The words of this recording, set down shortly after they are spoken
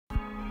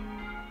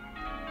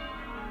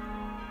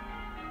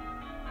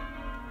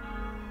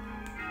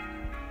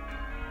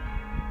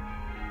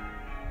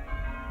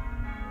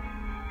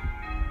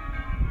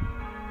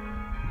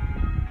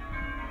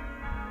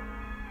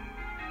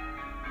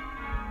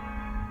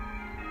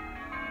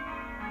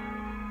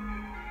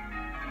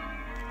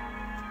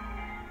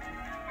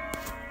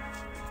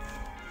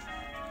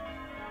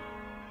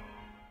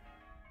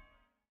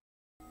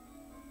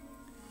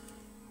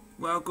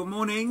Well, good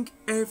morning,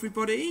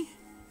 everybody.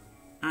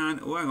 And,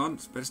 oh, hang on,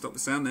 better stop the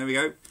sound. There we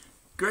go.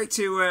 Great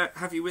to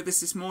have you with us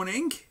this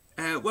morning.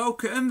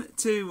 Welcome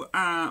to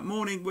our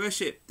morning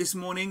worship this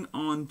morning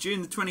on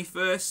June the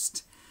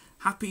 21st.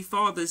 Happy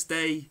Father's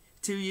Day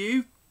to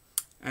you.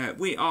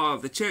 We are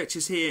the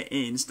churches here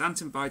in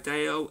Stanton by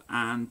Dale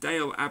and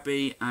Dale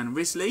Abbey and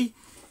Risley.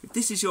 If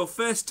this is your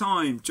first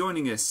time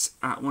joining us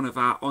at one of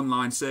our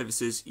online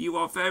services, you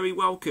are very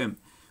welcome.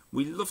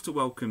 We love to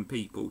welcome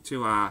people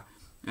to our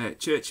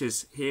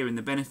churches here in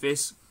the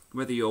benefice,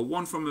 whether you're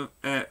from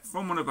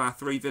one of our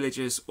three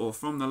villages or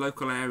from the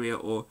local area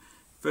or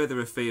further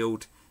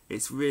afield.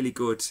 It's really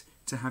good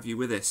to have you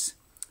with us.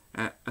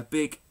 A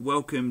big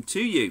welcome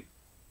to you.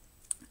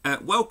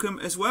 Welcome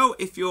as well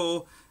if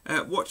you're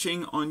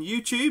watching on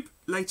YouTube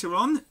later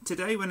on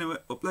today when we're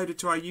uploaded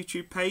to our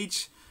YouTube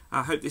page.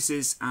 I hope this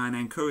is an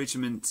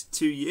encouragement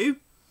to you.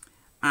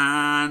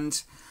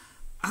 And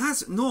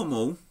as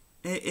normal,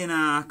 in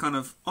our kind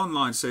of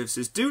online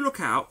services, do look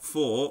out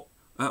for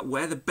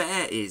where the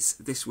bear is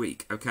this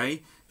week,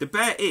 okay? The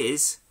bear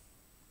is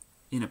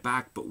in a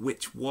bag, but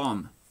which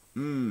one?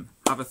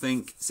 Have a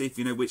think, see if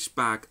you know which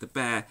bag the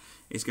bear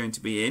is going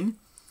to be in.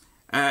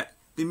 The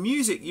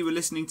music you were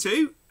listening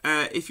to,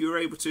 if you were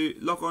able to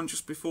log on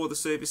just before the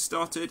service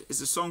started,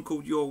 is a song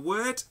called Your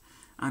Word,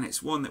 and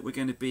it's one that we're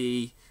going to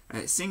be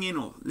singing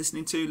or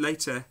listening to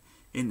later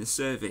in the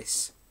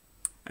service.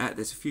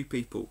 There's a few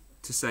people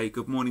to say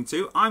good morning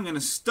to. I'm going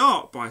to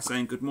start by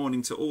saying good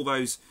morning to all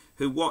those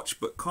who watch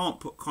but can't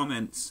put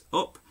comments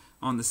up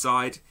on the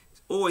side.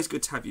 It's always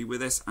good to have you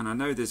with us, and I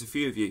know there's a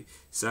few of you,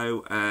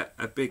 so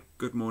a big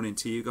good morning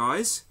to you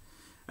guys.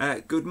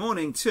 Good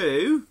morning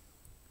to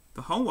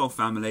the Holwell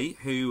family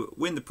who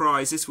win the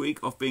prize this week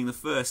of being the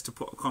first to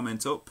put a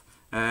comment up.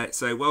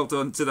 So well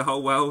done to the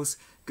Holwells.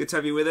 Good to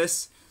have you with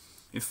us.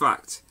 In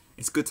fact,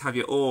 it's good to have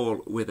you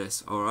all with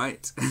us, all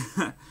right?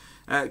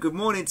 Good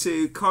morning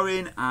to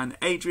Corinne and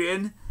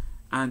Adrian,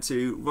 and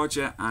to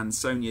Roger and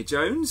Sonia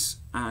Jones,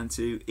 and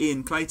to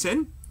Ian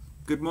Clayton.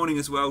 Good morning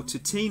as well to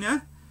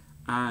Tina,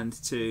 and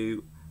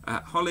to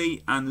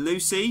Holly and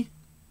Lucy.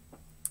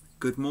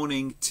 Good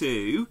morning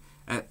to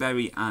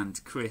Berry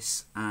and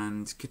Chris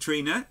and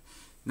Katrina.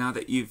 Now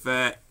that you've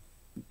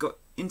got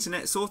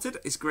internet sorted,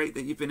 it's great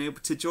that you've been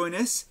able to join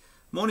us.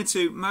 Morning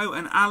to Mo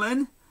and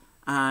Alan,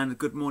 and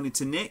good morning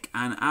to Nick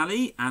and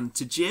Ali and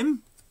to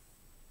Jim.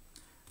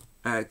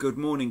 Good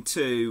morning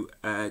to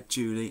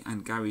Julie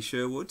and Gary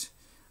Sherwood.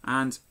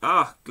 And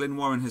Glenn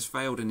Warren has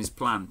failed in his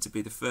plan to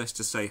be the first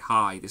to say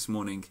hi this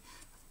morning.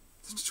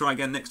 Let's try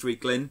again next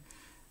week, Glenn.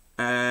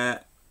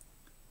 Hello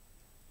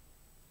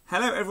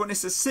everyone,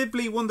 it's a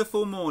Sibley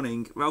wonderful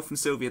morning. Ralph and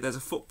Sylvia, there's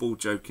a football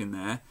joke in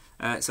there.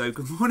 So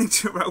good morning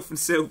to Ralph and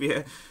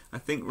Sylvia. I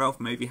think Ralph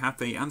may be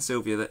happy, and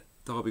Sylvia, that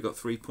Derby got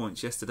 3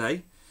 points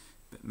yesterday.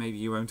 But maybe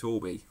you won't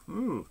all be.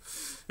 Ooh.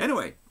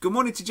 Anyway, good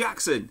morning to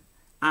Jackson.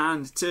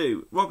 And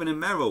to Robin and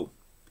Merrill,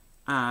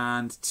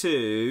 and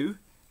to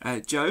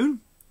Joan,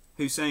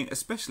 who's saying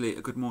especially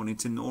a good morning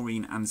to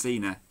Noreen and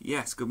Zena.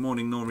 Yes, good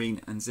morning Noreen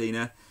and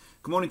Zena.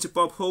 Good morning to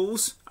Bob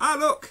Halls.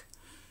 Look!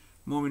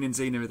 Maureen and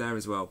Zena are there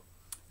as well.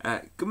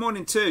 Good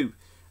morning to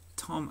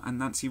Tom and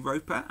Nancy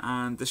Roper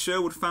and the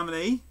Sherwood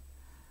family.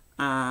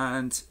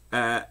 And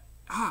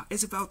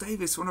Isabel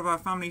Davis, one of our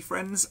family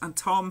friends, and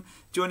Tom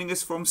joining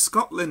us from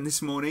Scotland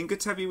this morning.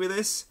 Good to have you with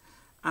us.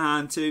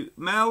 And to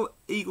Mel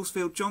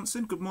Eaglesfield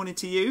Johnson, good morning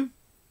to you.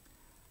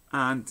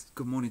 And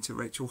good morning to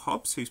Rachel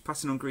Hobbs, who's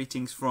passing on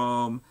greetings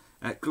from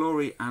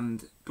Gloria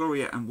and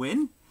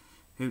Wynne,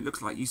 who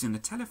looks like using the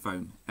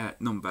telephone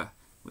number.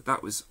 But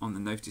that was on the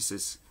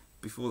notices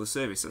before the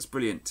service. That's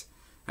brilliant.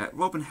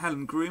 Rob and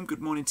Helen Groom, good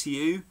morning to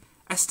you.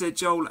 Esther,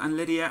 Joel and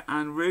Lydia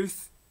and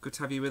Ruth, good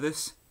to have you with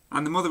us.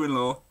 And the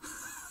mother-in-law.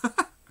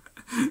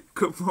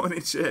 Good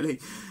morning, Shirley.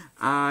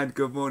 And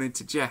good morning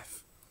to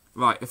Jeff.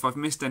 Right, if I've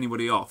missed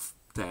anybody off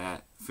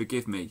there,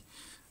 forgive me.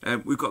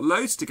 We've got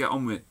loads to get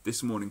on with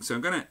this morning, so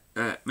I'm going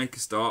to make a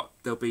start.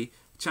 There'll be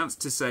a chance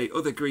to say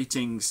other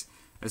greetings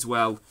as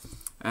well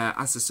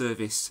as the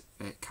service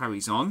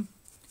carries on.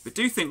 But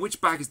do think,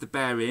 which bag is the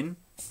bear in?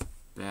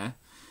 There.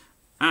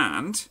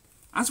 And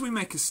as we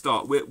make a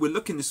start, we're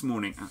looking this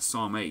morning at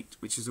Psalm 8,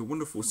 which is a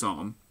wonderful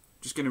psalm.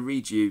 Just going to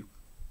read you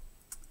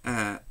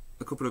a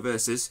couple of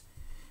verses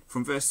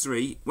from verse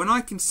 3. When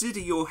I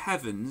consider your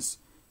heavens,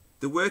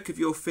 the work of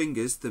your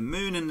fingers, the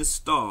moon and the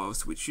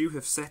stars which you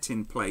have set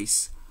in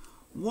place,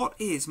 what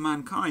is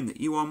mankind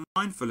that you are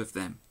mindful of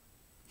them?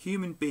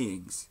 Human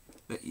beings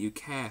that you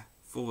care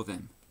for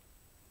them.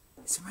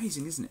 It's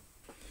amazing, isn't it?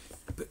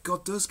 But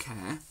God does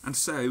care, and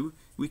so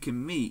we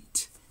can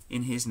meet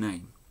in his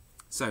name.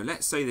 So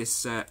let's say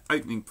this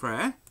opening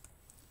prayer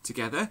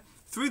together.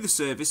 Through the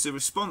service, the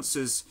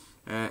responses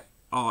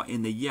are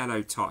in the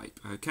yellow type,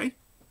 okay?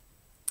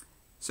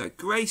 So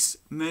grace,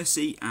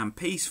 mercy and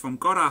peace from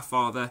God our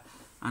Father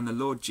and the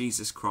Lord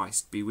Jesus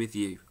Christ be with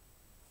you.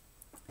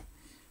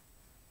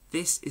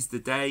 This is the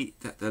day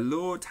that the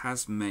Lord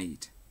has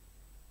made.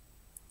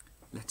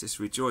 Let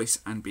us rejoice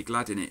and be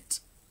glad in it.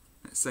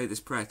 Let's say this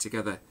prayer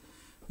together.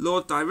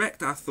 Lord,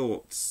 direct our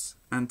thoughts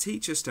and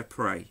teach us to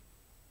pray.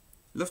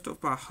 Lift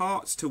up our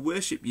hearts to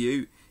worship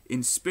you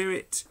in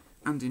spirit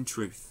and in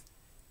truth.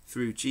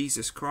 Through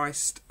Jesus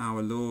Christ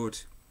our Lord.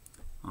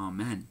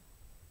 Amen.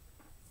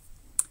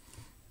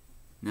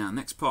 Now,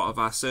 next part of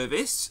our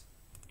service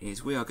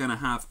is we are going to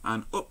have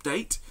an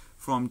update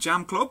from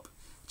Jam Club.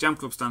 Jam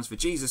Club stands for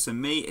Jesus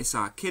and Me. It's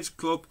our kids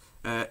club,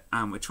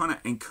 and we're trying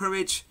to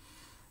encourage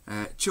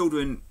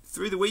children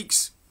through the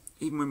weeks,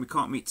 even when we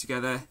can't meet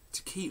together,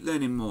 to keep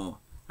learning more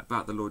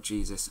about the Lord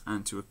Jesus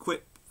and to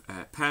equip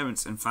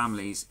parents and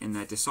families in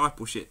their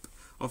discipleship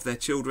of their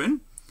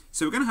children.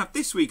 So we're going to have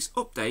this week's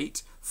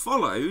update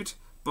followed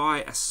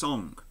by a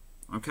song.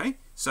 Okay,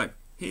 so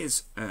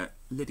here's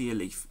Lydia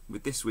Leaf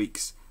with this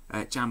week's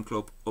Jam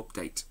Club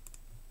update.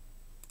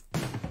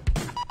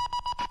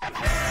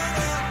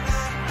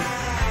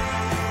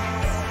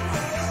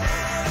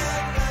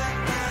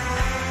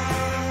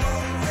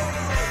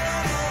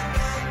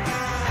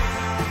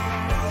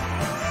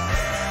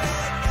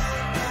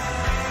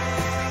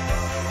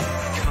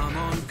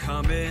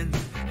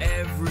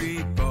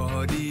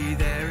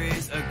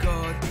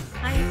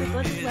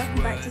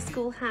 Welcome back to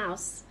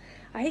Schoolhouse.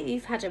 I hope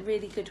you've had a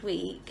really good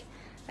week.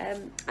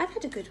 I've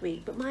had a good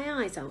week, but my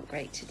eyes aren't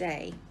great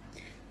today,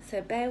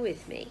 so bear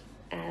with me.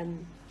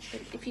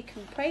 If you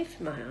can pray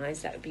for my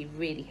eyes, that would be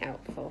really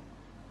helpful.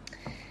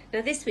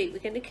 Now this week we're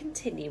going to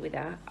continue with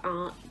our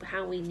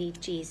How We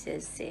Need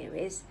Jesus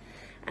series,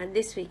 and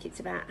this week it's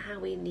about how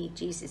we need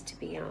Jesus to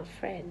be our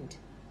friend.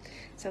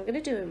 So I'm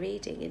going to do a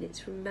reading, and it's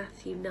from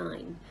Matthew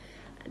 9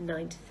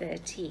 to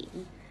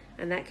 13.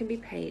 And that can be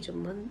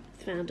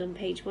found on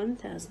page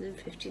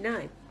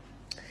 1059.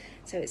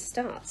 So it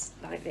starts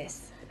like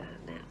this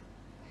now.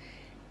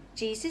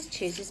 Jesus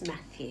chooses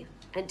Matthew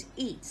and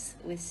eats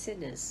with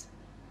sinners.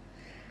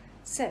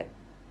 So,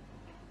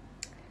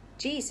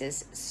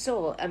 Jesus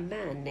saw a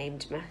man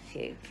named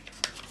Matthew.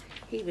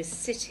 He was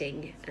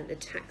sitting at the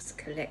tax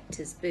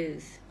collector's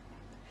booth.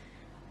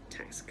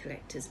 Tax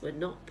collectors were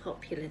not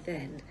popular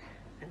then,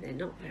 and they're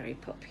not very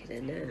popular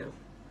now.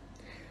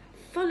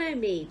 "Follow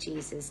me,"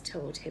 Jesus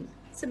told him.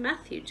 So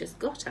Matthew just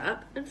got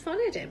up and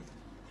followed him.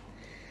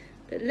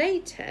 But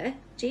later,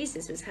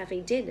 Jesus was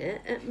having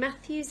dinner at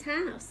Matthew's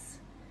house.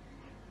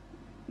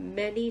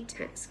 Many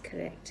tax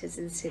collectors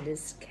and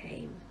sinners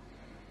came.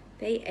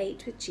 They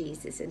ate with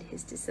Jesus and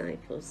his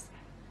disciples.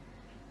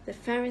 The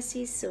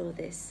Pharisees saw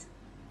this,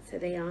 so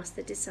they asked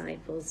the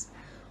disciples,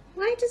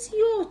 "Why does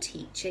your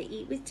teacher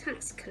eat with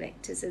tax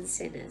collectors and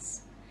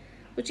sinners?"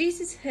 Well,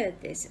 Jesus heard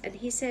this and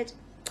he said,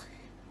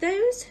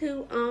 "Those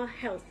who are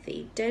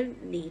healthy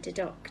don't need a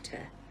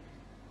doctor.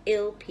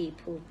 Ill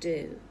people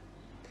do.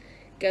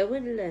 Go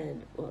and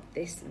learn what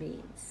this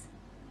means.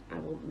 I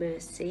want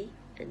mercy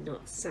and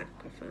not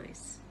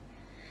sacrifice.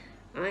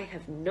 I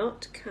have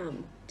not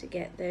come to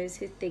get those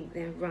who think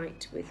they're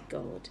right with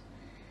God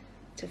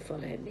to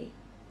follow me.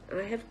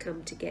 I have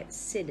come to get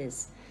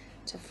sinners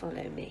to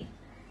follow me."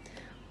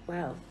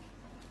 Well,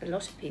 a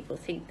lot of people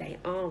think they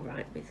are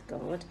right with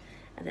God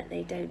and that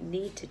they don't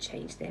need to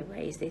change their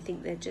ways. They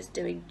think they're just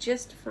doing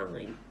just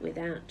fine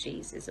without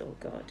Jesus or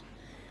God.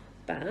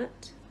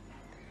 But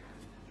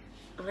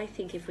I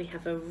think if we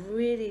have a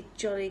really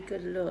jolly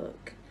good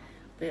look,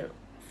 we'll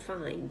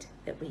find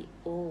that we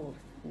all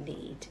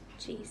need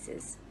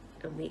Jesus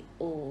and we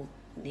all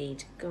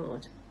need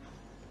God.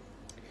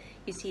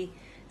 You see,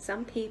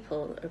 some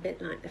people are a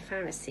bit like the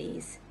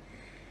Pharisees.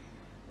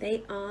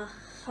 They are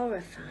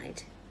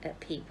horrified at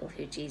people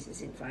who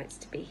Jesus invites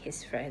to be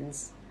his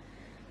friends.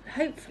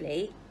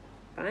 Hopefully,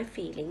 by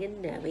feeling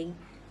and knowing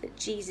that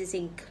Jesus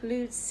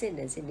includes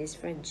sinners in his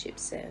friendship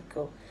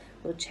circle,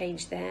 will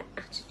change their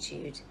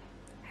attitude,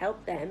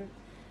 help them,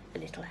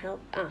 and it'll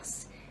help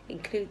us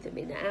include them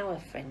in our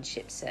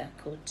friendship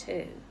circle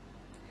too.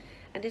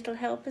 And it'll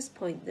help us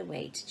point the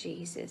way to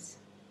Jesus.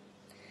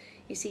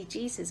 You see,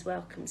 Jesus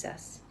welcomes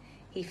us,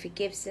 he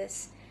forgives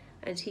us,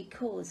 and he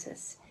calls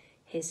us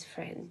his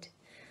friend.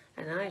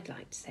 And I'd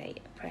like to say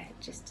a prayer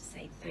just to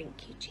say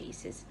thank you,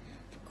 Jesus,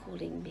 for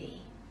calling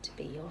me to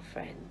be your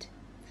friend.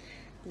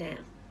 Now,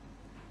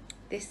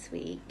 this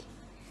week,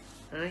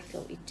 I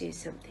thought we'd do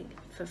something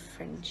for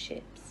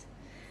friendships.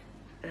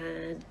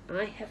 And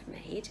I have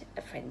made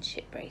a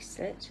friendship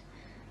bracelet.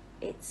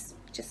 It's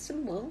just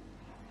some wool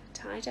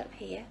tied up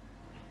here.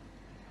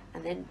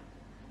 And then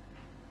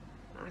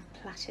I've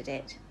plaited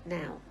it.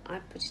 Now, I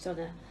put it on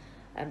a,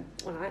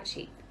 I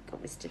actually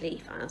got Mr.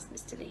 Leaf. I asked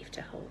Mr. Leaf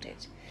to hold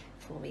it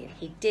for me, and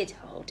he did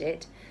hold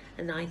it,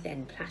 and I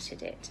then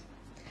plaited it.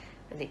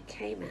 And it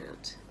came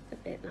out a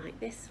bit like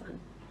this one.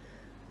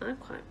 I'm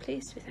quite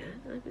pleased with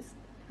that.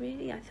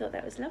 I thought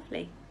that was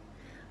lovely.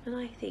 And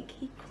I think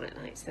he quite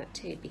likes that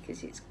too,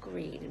 because it's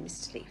green, and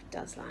Mr. Leaf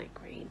does like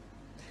green.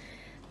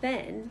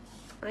 Then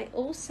I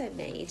also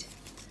made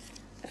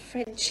a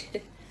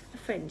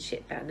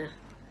friendship banner.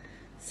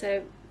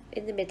 So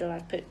in the middle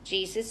I've put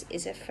Jesus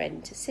is a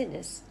friend to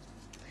sinners.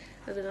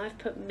 And then I've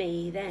put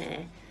me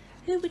there.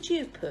 Who would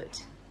you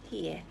put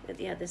here at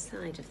the other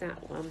side of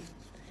that one?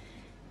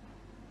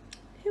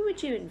 Who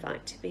would you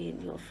invite to be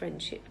in your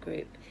friendship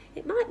group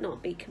It might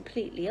not be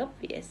completely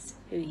obvious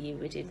who you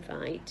would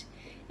invite.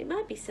 It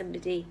might be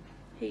somebody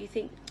who you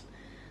think,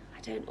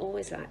 I don't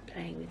always like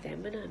playing with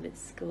them when I'm at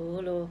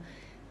school, or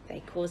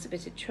they cause a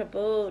bit of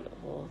trouble,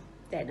 or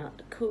they're not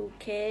the cool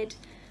kid.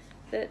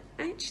 But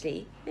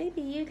actually,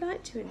 maybe you'd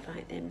like to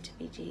invite them to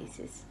be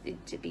Jesus's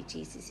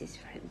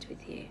friend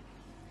with you.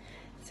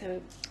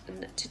 So,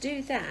 and to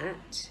do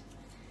that,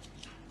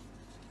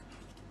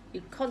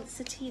 you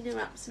concertina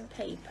up some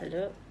paper,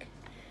 look,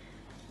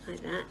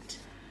 like that,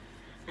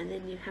 and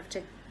then you have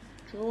to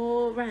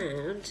draw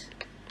round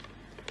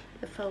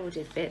the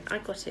folded bit. I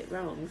got it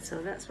wrong,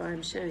 so that's why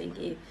I'm showing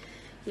you.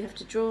 You have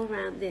to draw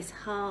around this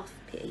half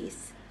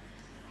piece,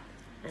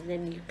 and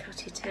then you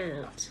cut it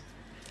out.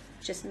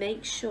 Just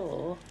make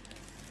sure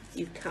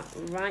you cut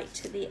right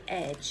to the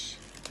edge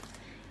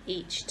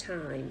each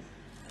time,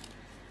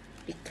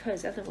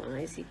 because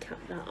otherwise you cut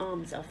the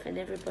arms off and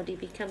everybody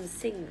becomes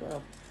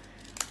single.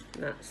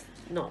 And that's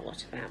not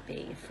what about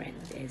being a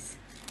friend is.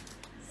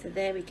 So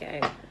there we go.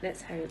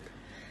 Let's hope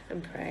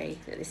and pray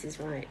that this is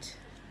right.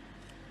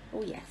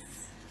 Oh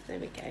yes, there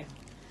we go.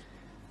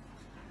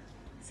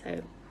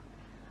 So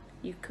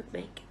you could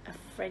make a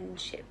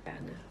friendship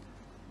banner.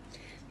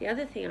 The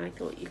other thing I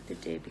thought you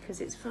could do, because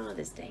it's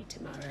Father's Day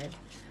tomorrow,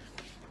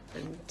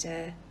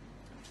 and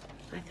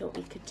I thought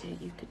you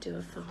could do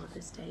a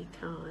Father's Day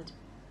card.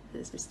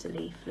 There's Mr.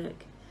 Leaf,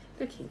 look,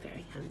 looking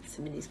very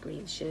handsome in his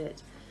green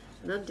shirt,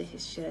 and under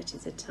his shirt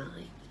is a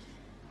tie,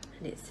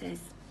 and it says,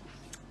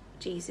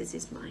 Jesus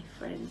is my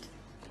friend.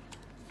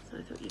 So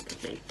I thought you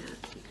could make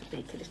that. You could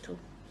make a little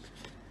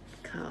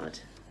card.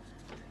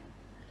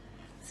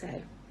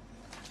 So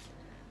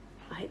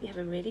I hope you have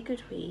a really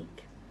good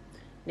week.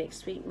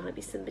 Next week might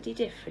be somebody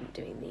different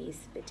doing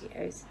these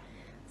videos.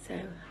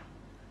 So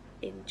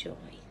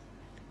enjoy.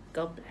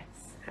 God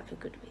bless. Have a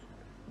good week.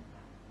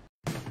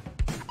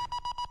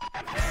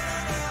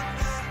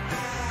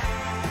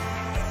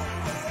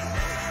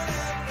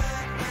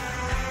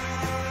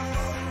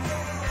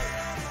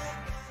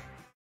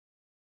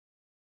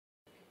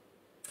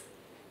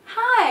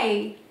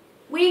 Hi!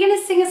 We're going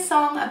to sing a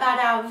song about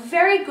our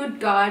very good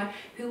God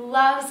who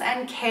loves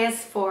and cares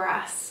for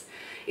us.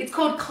 It's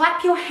called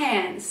Clap Your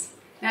Hands.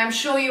 Now I'm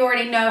sure you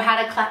already know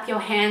how to clap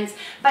your hands,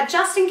 but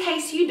just in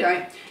case you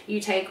don't,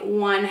 you take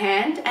one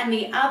hand and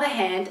the other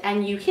hand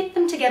and you hit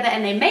them together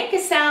and they make a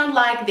sound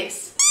like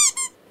this.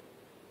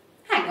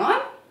 Hang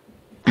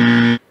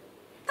on.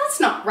 That's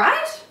not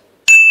right.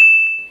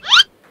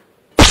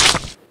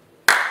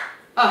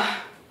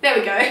 Oh, there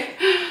we go.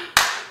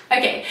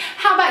 Okay,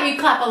 how about you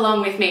clap along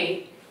with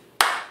me?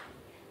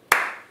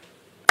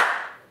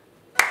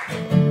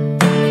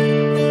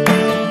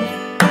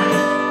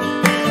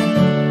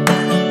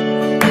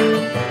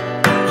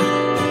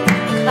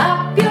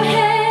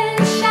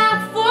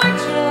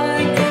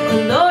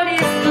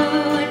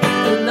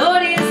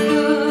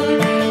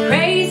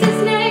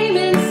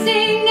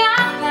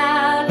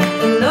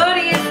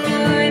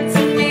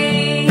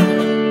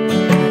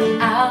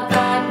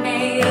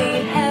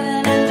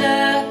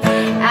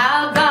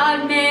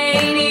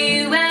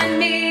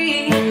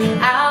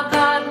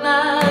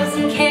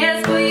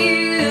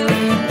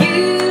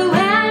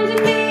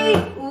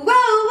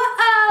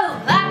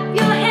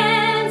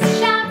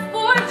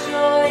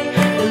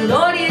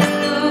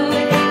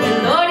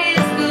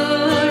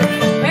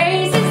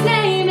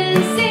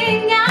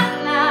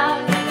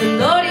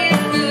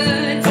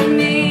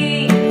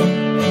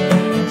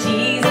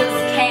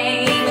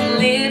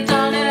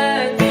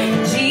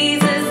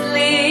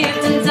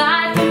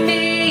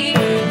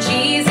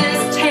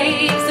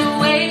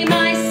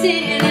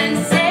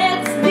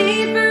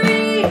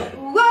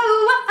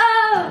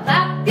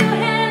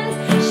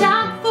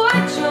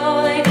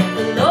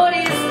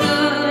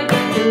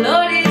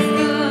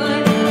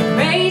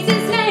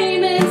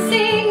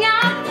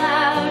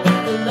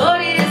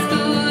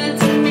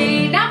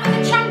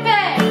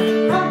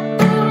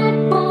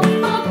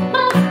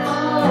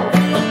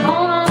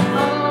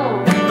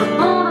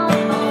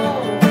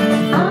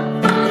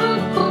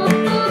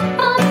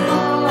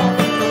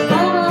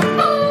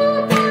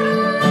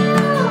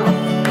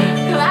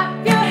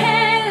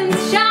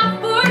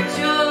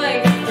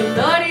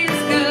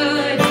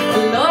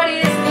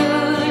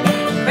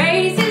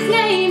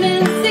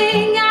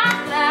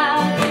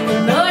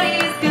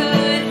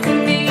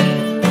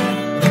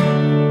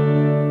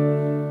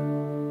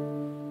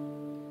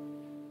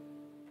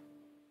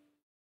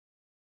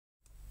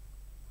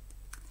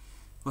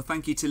 Well,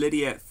 thank you to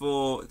Lydia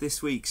for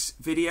this week's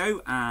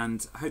video,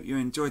 and I hope you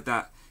enjoyed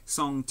that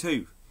song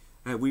too.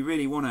 We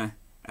really want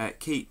to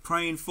keep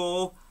praying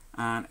for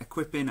and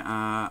equipping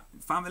our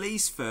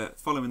families for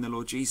following the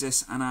Lord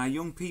Jesus, and our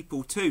young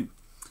people too.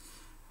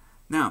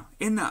 Now,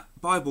 in that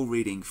Bible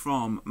reading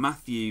from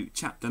Matthew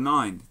chapter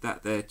 9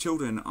 that the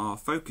children are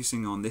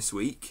focusing on this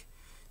week,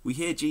 we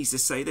hear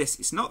Jesus say this: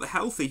 it's not the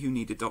healthy who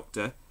need a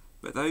doctor,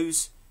 but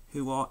those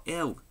who are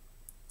ill.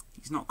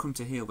 He's not come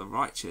to heal the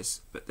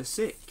righteous, but the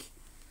sick.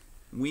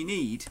 We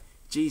need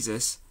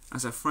Jesus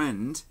as a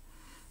friend,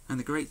 and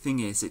the great thing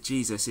is that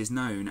Jesus is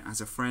known as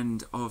a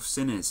friend of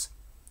sinners.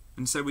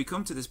 And so we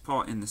come to this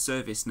part in the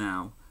service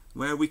now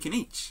where we can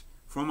each,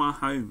 from our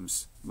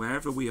homes,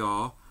 wherever we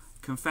are,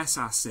 confess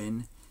our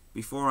sin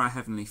before our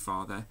Heavenly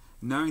Father,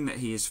 knowing that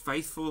He is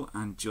faithful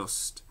and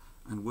just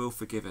and will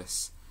forgive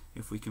us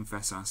if we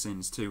confess our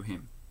sins to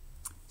Him.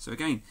 So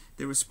again,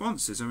 the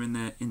responses are in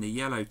the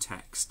yellow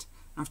text.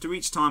 After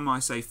each time I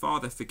say,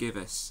 Father, forgive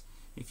us,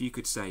 if you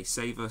could say,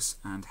 save us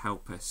and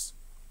help us.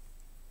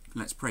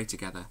 Let's pray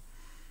together.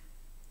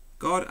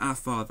 God our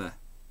Father,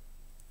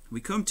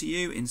 we come to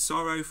you in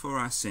sorrow for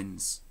our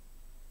sins,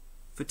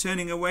 for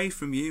turning away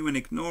from you and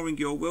ignoring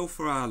your will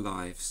for our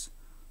lives.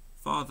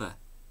 Father,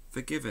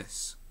 forgive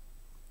us,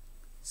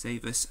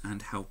 save us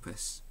and help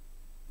us.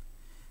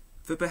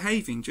 For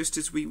behaving just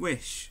as we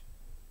wish,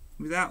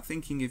 without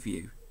thinking of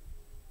you.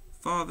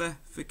 Father,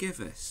 forgive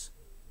us,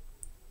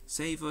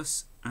 save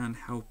us and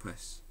help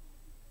us.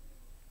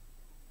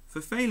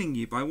 For failing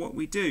you by what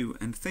we do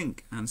and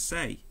think and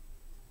say.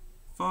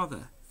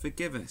 Father,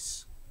 forgive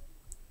us,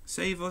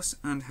 save us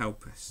and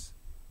help us.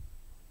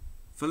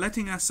 For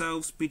letting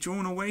ourselves be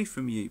drawn away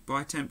from you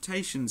by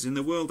temptations in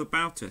the world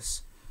about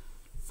us.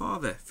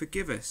 Father,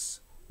 forgive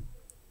us,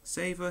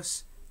 save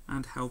us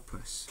and help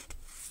us.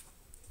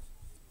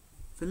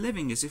 For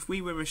living as if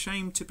we were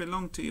ashamed to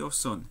belong to your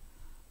Son.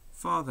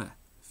 Father,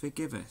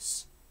 forgive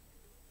us,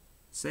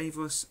 save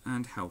us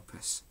and help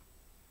us.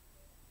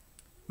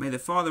 May the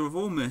Father of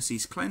all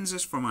mercies cleanse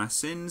us from our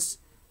sins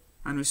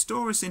and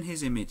restore us in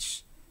His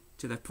image,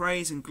 to the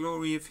praise and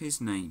glory of His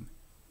name,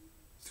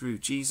 through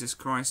Jesus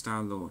Christ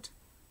our Lord.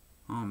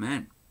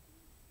 Amen.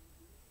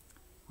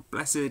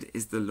 Blessed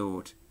is the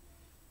Lord,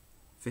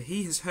 for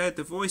He has heard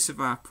the voice of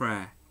our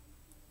prayer.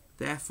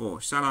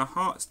 Therefore shall our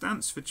hearts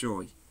dance for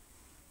joy,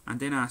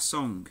 and in our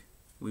song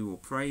we will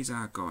praise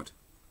our God.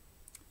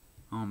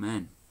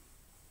 Amen.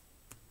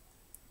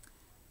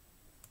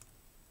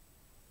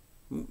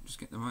 Ooh, just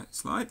get the right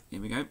slide. Here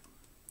we go.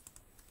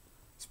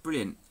 It's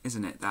brilliant,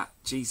 isn't it, that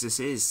Jesus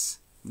is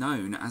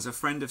known as a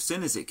friend of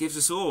sinners. It gives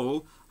us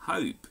all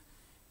hope.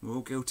 We're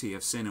all guilty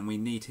of sin and we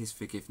need His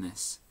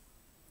forgiveness.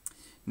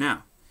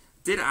 Now,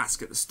 did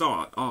ask at the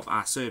start of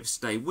our service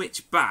today,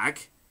 which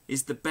bag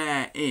is the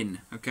bear in?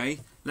 Okay,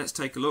 let's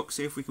take a look,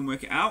 see if we can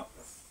work it out.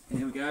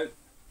 Here we go.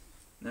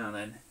 Now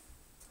then,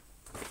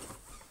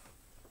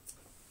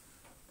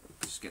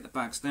 just get the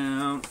bags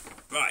down.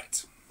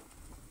 Right.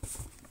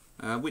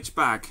 Which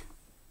bag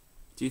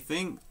do you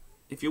think?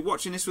 If you're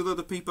watching this with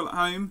other people at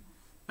home,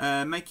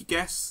 make a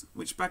guess.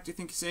 Which bag do you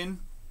think it's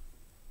in?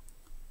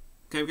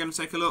 Okay, we're going to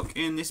take a look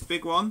in this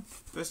big one.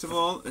 First of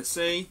all, let's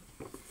see.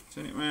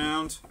 Turn it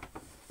round.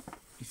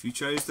 If you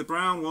chose the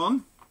brown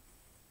one,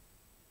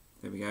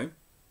 there we go.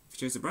 If you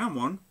chose the brown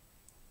one,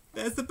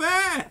 there's the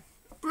bear.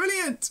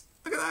 Brilliant.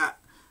 Look at that.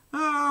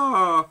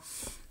 Oh,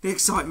 the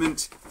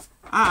excitement.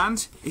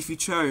 And if you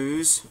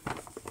chose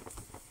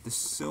the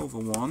silver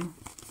one,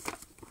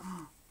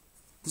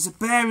 there's a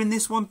bear in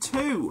this one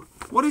too.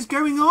 What is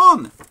going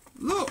on?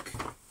 Look.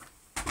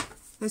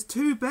 There's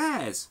two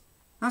bears.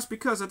 That's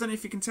because, I don't know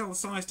if you can tell the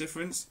size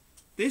difference.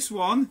 This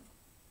one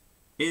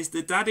is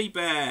the daddy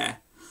bear.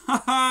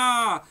 Ha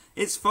ha!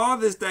 It's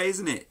Father's Day,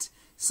 isn't it?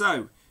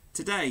 So,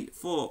 today,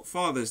 for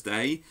Father's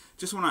Day,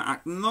 just want to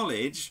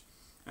acknowledge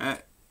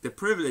the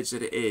privilege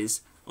that it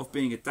is of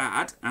being a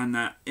dad, and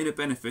that in a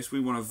benefice we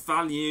want to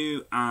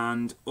value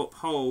and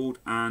uphold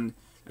and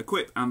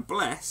equip and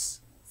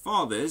bless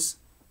fathers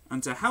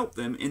and to help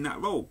them in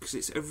that role, because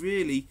it's a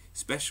really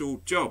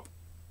special job.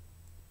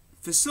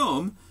 For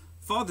some,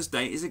 Father's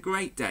Day is a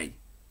great day,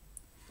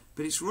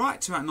 but it's right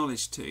to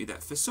acknowledge too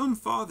that for some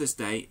Father's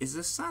Day is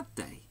a sad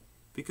day,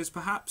 because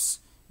perhaps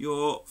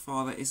your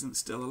father isn't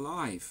still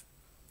alive.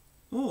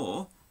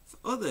 Or for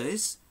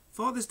others,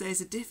 Father's Day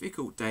is a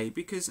difficult day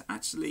because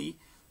actually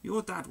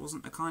your dad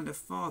wasn't the kind of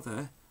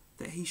father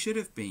that he should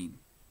have been.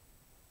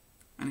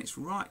 And it's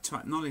right to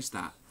acknowledge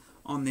that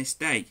on this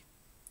day.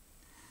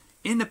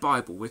 In the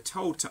Bible, we're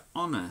told to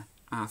honour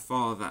our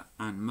father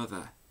and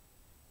mother.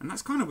 And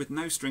that's kind of with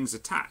no strings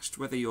attached,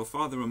 whether your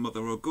father and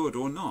mother are good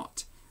or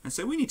not. And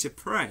so we need to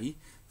pray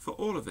for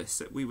all of us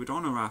that we would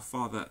honour our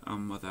father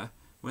and mother,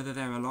 whether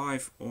they're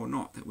alive or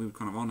not, that we would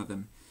kind of honour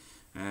them.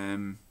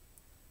 And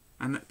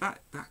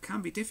that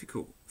can be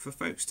difficult for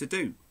folks to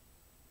do.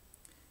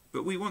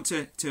 But we want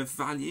to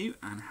value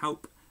and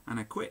help and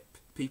equip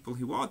people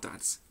who are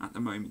dads at the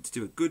moment to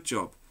do a good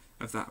job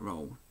of that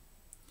role.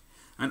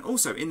 And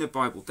also in the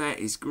Bible there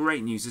is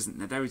great news, isn't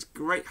there? There is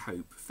great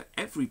hope for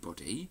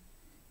everybody,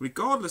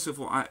 regardless of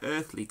what our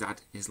earthly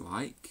dad is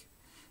like,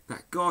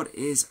 that God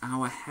is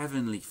our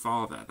heavenly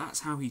Father.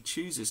 That's how He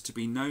chooses to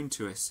be known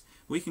to us.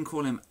 We can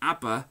call Him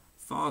Abba,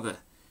 Father.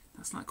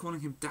 That's like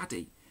calling Him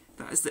Daddy.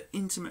 That is the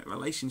intimate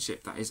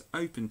relationship that is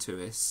open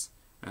to us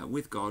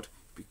with God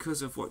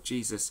because of what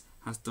Jesus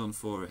has done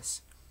for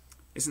us.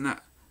 Isn't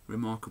that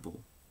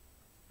remarkable?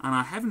 And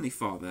our Heavenly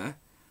Father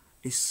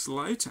is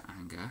slow to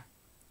anger,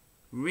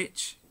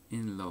 rich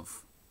in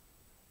love.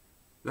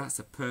 That's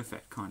a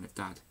perfect kind of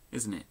dad,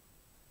 isn't it?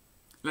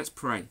 Let's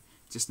pray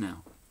just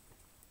now.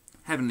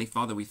 Heavenly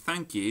Father, we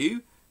thank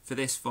you for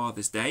this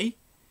Father's Day.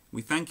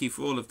 We thank you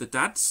for all of the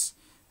dads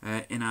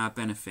in our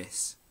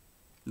benefice.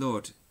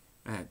 Lord,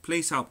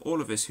 please help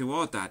all of us who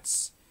are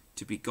dads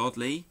to be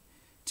godly,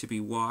 to be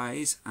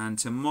wise, and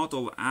to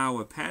model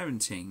our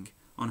parenting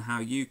on how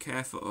you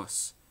care for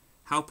us.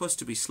 Help us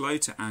to be slow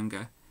to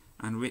anger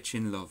and rich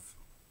in love.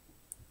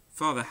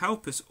 Father,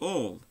 help us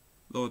all,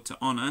 Lord, to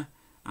honour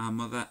our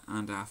mother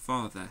and our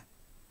father.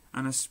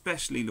 And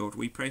especially, Lord,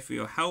 we pray for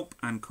your help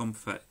and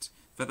comfort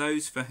for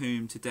those for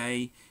whom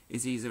today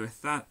is either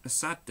a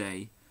sad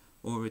day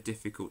or a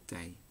difficult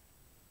day.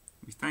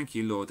 We thank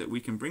you, Lord, that we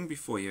can bring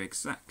before you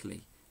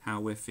exactly how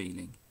we're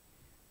feeling.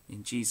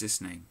 In Jesus'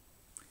 name,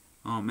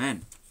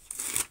 amen.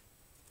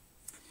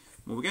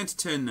 Well, we're going to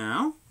turn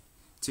now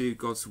to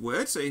God's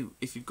Word. So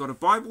if you've got a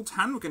Bible to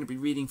hand, we're going to be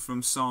reading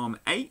from Psalm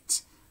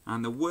 8,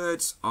 and the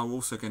words are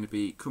also going to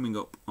be coming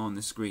up on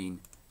the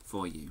screen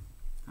for you.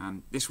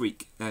 And this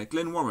week,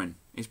 Glenn Warren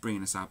is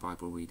bringing us our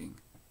Bible reading.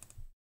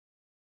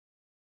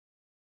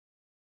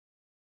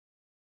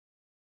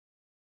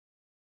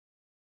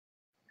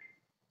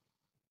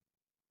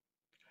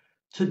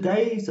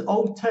 Today's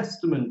Old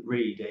Testament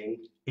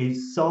reading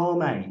is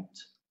Psalm 8,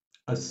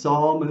 a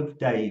psalm of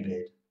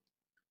David.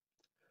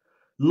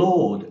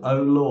 Lord,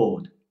 O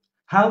Lord,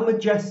 how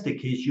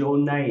majestic is your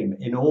name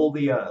in all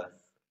the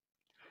earth.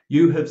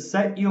 You have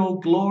set your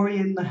glory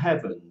in the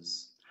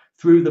heavens.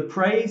 Through the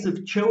praise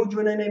of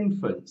children and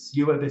infants,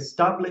 you have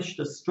established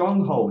a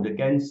stronghold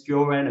against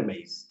your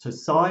enemies to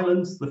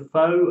silence the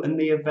foe and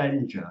the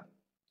avenger.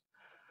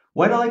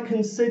 When I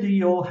consider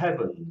your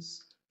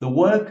heavens, the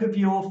work of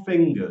your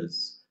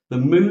fingers, the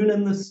moon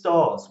and the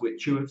stars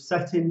which you have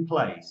set in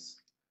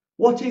place,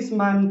 what is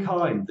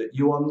mankind that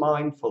you are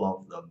mindful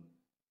of them,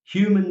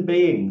 human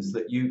beings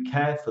that you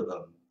care for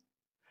them?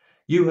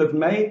 You have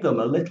made them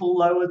a little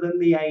lower than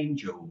the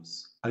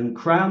angels and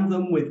crowned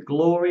them with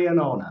glory and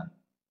honor.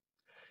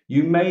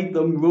 You made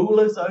them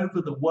rulers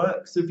over the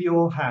works of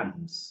your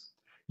hands.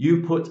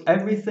 You put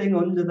everything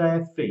under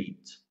their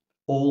feet,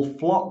 all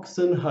flocks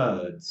and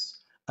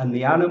herds, and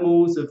the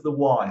animals of the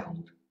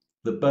wild,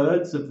 the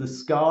birds of the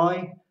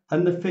sky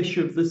and the fish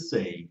of the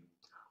sea,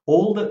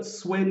 all that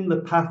swim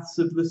the paths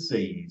of the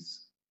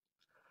seas.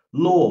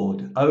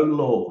 Lord, O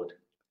Lord,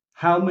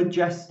 how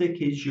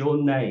majestic is your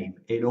name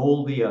in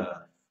all the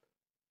earth.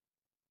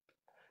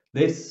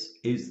 This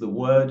is the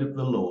word of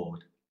the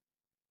Lord.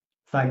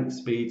 Thanks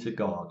be to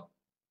God.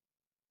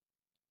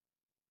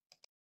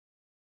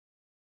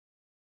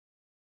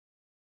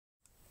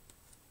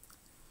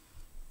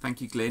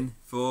 Thank you, Glyn,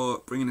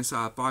 for bringing us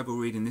our Bible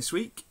reading this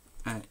week.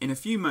 In a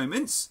few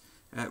moments,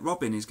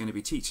 Robin is going to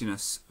be teaching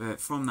us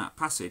from that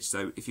passage,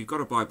 so if you've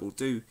got a Bible,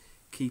 do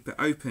keep it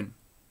open.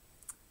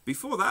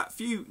 Before that, a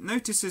few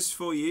notices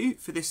for you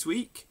for this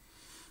week.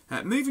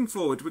 Moving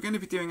forward, we're going to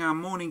be doing our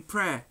morning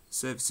prayer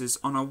services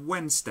on a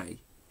Wednesday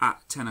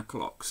at 10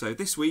 o'clock. So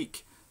this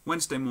week,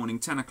 Wednesday morning,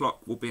 10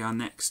 o'clock will be our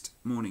next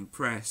morning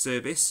prayer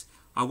service.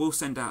 I will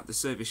send out the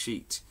service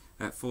sheet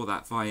for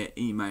that via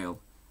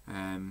email.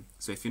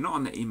 So if you're not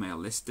on the email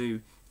list,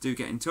 do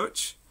get in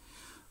touch.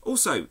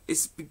 Also,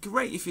 it'd be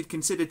great if you'd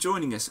consider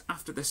joining us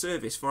after the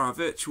service for our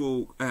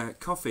virtual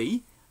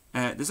coffee.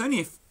 There's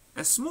only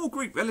a small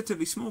group,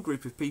 relatively small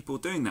group of people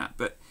doing that,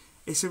 but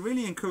it's a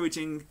really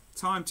encouraging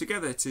time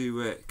together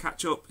to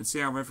catch up and see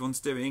how everyone's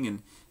doing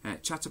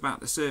and chat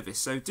about the service.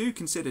 So do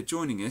consider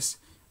joining us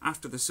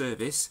after the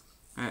service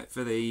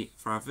for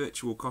our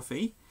virtual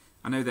coffee.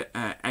 I know that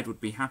Ed would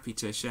be happy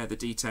to share the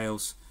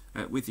details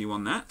with you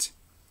on that.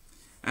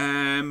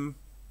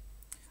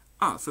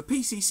 For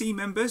PCC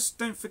members,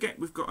 don't forget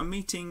we've got a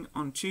meeting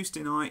on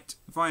Tuesday night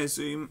via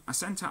Zoom. I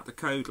sent out the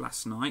code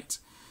last night.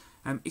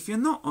 If you're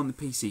not on the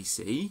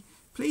PCC,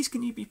 please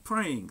can you be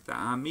praying that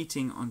our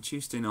meeting on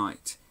Tuesday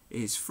night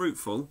is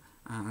fruitful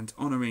and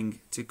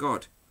honouring to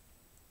God.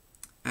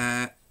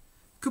 A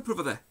couple of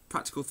other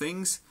practical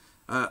things.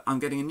 I'm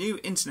getting a new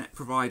internet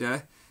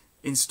provider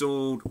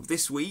installed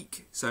this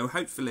week, so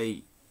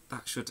hopefully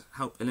that should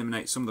help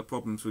eliminate some of the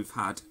problems we've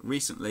had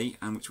recently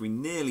and which we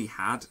nearly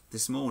had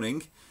this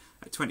morning.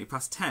 At 20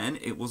 past 10,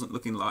 it wasn't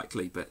looking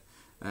likely, but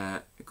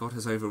God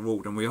has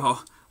overruled and we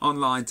are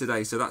online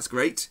today, so that's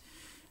great.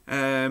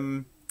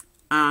 And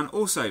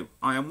also,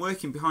 I am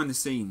working behind the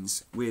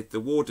scenes with the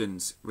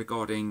wardens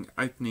regarding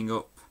opening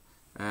up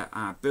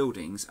our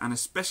buildings and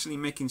especially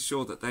making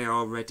sure that they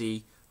are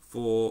ready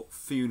for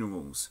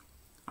funerals.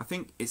 I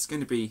think it's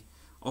going to be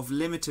of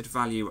limited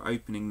value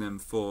opening them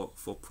for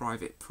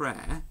private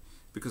prayer,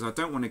 because I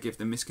don't want to give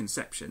the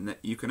misconception that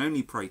you can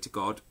only pray to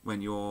God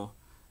when you're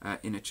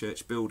in a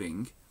church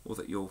building, or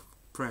that your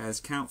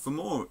prayers count for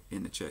more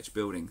in the church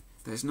building.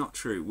 That's not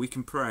true. We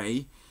can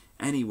pray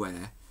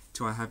anywhere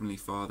to our Heavenly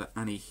Father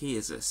and He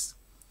hears us.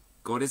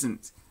 God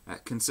isn't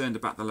concerned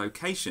about the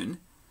location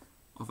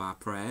of our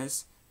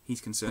prayers.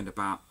 He's concerned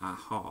about our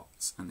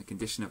hearts and the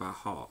condition of our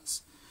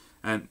hearts.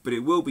 But it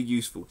will be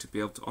useful to be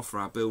able to offer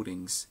our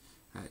buildings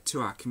to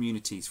our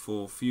communities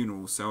for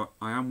funerals. So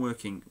I am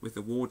working with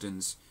the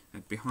wardens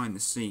behind the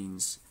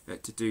scenes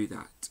to do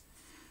that.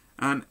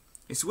 And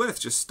it's worth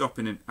just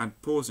stopping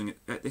and pausing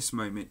at this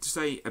moment to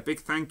say a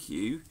big thank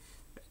you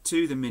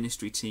to the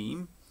ministry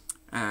team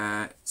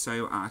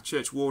So our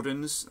church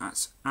wardens,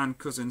 that's Anne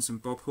Cousins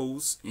and Bob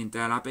Halls in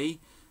Dale Abbey,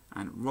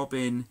 and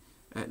Robin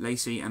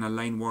Lacey and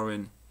Elaine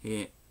Warren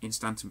here in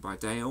Stanton by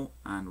Dale,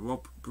 and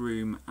Rob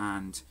Groom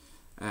and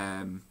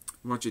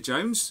Roger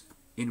Jones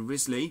in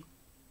Risley.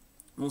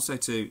 Also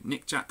to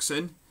Nick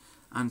Jackson,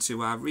 and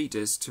to our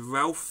readers, to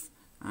Ralph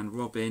and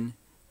Robin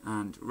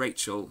and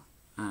Rachel,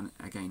 and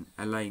again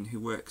Elaine, who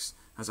works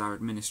as our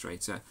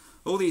administrator.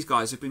 All these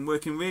guys have been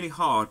working really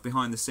hard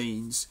behind the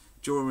scenes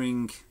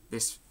during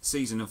this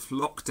season of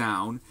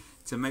lockdown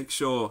to make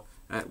sure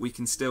we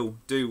can still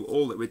do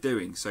all that we're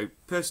doing. So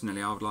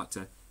personally, I would like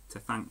to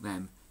thank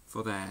them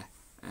for their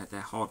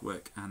hard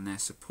work and their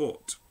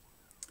support.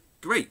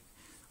 Great.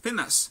 I think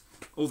that's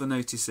all the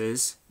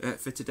notices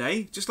for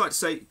today. Just like to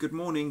say good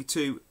morning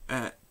to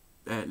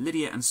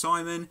Lydia and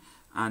Simon,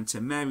 and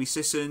to Mary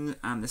Sisson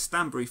and the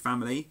Stanbury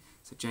family,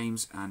 so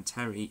James and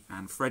Terry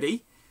and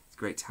Freddie. It's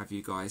great to have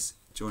you guys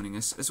joining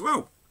us as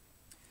well.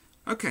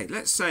 Okay,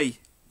 let's say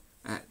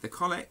the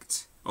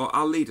collect, or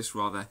I'll lead us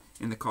rather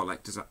in the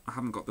collect, as I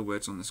haven't got the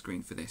words on the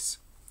screen for this.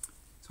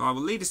 So I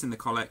will lead us in the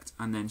collect,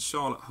 and then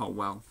Charlotte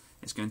Holwell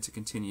is going to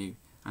continue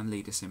and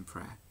lead us in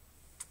prayer.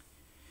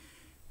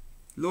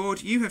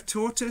 Lord, you have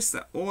taught us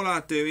that all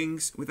our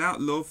doings without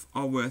love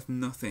are worth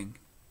nothing.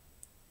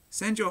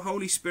 Send your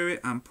Holy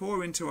Spirit and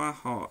pour into our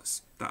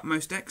hearts that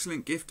most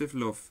excellent gift of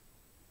love,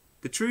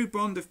 the true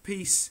bond of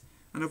peace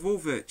and of all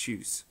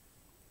virtues,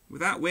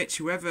 without which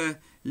whoever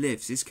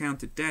lives is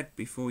counted dead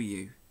before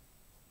you.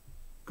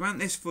 Grant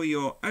this for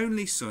your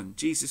only Son,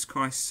 Jesus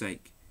Christ's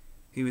sake,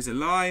 who is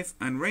alive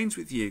and reigns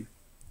with you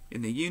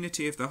in the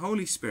unity of the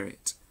Holy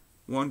Spirit,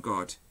 one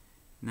God,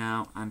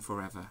 now and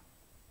forever.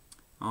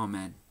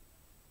 Amen.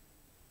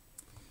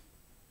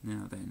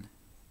 Now then,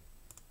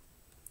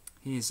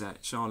 here's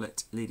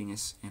Charlotte leading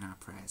us in our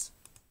prayers.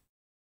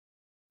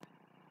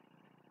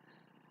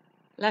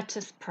 Let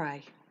us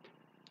pray.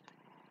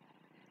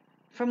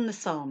 From the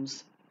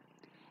Psalms.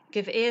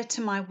 Give ear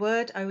to my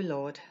word, O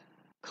Lord.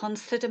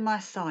 Consider my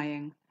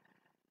sighing.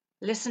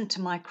 Listen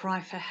to my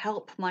cry for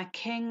help, my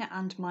King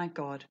and my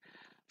God,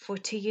 for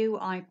to you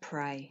I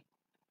pray.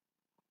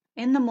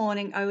 In the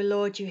morning, O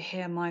Lord, you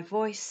hear my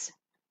voice.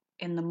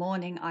 In the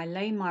morning I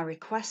lay my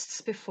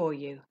requests before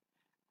you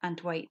and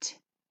wait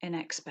in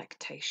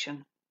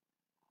expectation.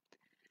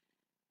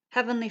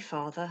 Heavenly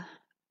Father,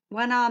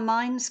 when our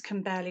minds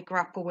can barely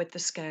grapple with the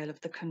scale of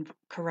the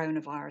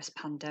coronavirus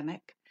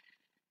pandemic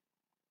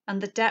and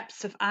the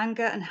depths of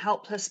anger and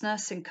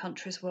helplessness in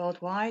countries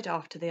worldwide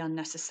after the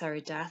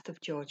unnecessary death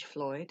of George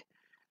Floyd,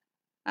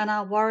 and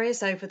our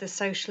worries over the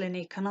social and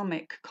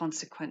economic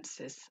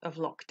consequences of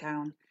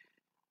lockdown,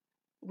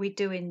 we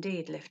do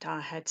indeed lift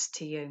our heads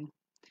to you,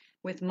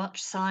 with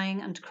much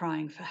sighing and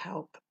crying for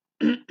help.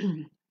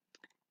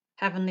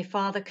 Heavenly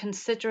Father,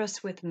 consider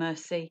us with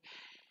mercy.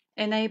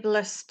 Enable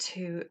us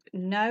to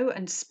know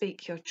and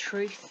speak your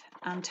truth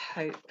and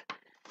hope.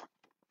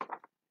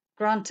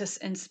 Grant us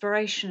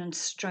inspiration and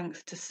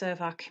strength to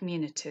serve our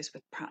communities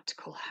with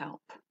practical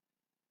help.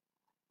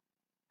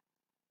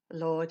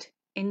 Lord,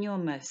 in your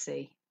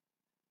mercy.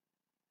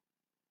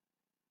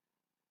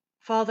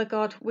 Father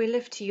God, we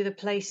lift to you the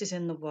places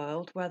in the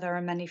world where there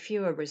are many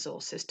fewer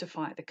resources to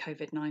fight the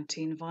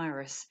COVID-19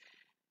 virus.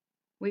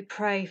 We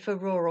pray for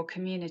rural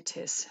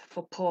communities,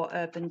 for poor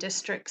urban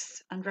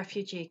districts and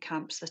refugee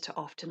camps that are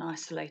often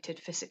isolated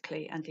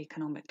physically and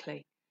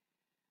economically.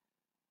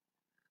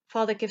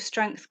 Father, give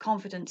strength,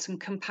 confidence and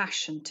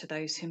compassion to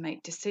those who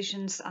make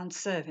decisions and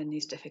serve in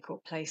these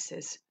difficult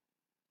places.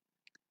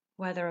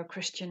 Where there are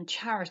Christian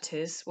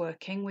charities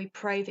working, we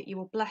pray that you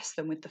will bless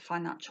them with the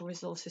financial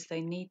resources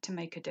they need to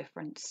make a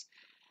difference,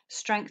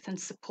 strength and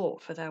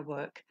support for their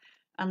work,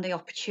 and the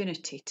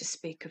opportunity to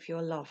speak of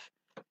your love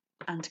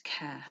and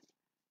care.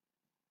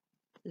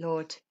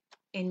 Lord,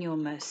 in your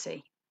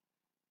mercy.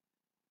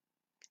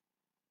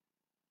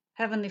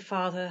 Heavenly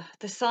Father,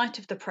 the sight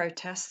of the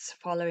protests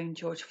following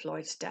George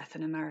Floyd's death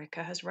in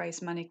America has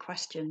raised many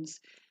questions.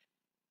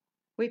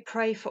 We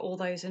pray for all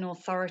those in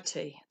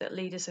authority, that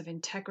leaders of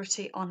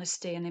integrity,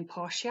 honesty and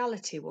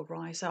impartiality will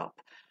rise up,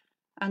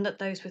 and that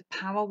those with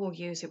power will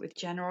use it with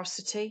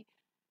generosity,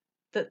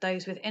 that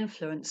those with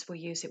influence will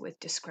use it with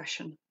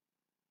discretion,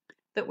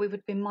 that we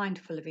would be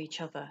mindful of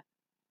each other,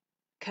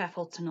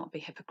 careful to not be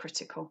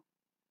hypocritical.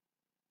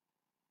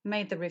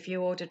 May the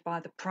review ordered by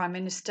the Prime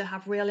Minister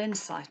have real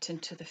insight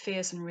into the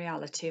fears and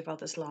reality of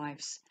others'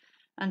 lives,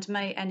 and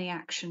may any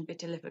action be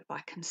delivered by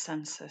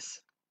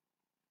consensus.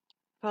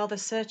 Father,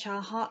 search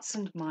our hearts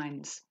and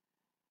minds.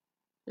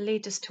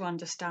 Lead us to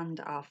understand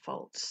our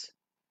faults.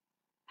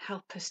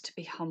 Help us to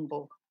be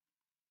humble.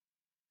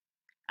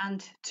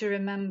 And to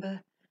remember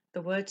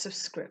the words of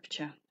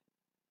Scripture.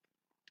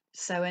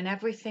 So in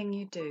everything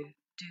you do,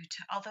 do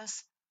to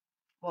others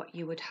what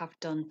you would have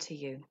done to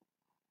you.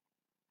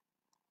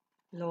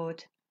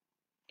 Lord,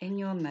 in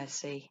your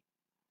mercy.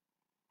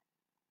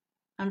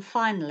 And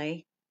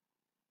finally,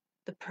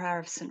 the prayer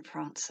of St.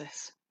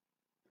 Francis.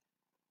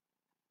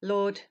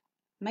 Lord,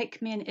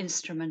 make me an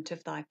instrument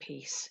of thy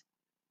peace.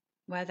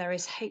 Where there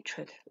is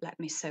hatred, let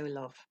me sow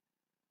love.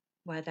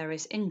 Where there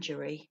is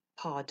injury,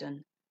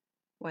 pardon.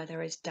 Where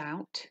there is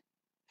doubt,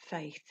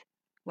 faith.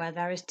 Where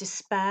there is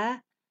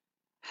despair,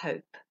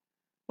 hope.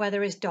 Where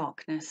there is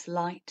darkness,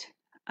 light.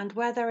 And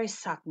where there is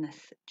sadness,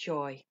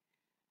 joy.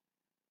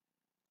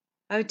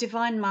 O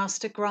Divine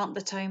Master, grant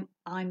that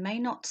I may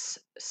not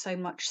so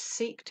much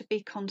seek to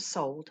be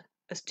consoled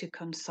as to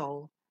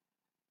console,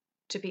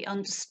 to be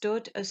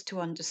understood as to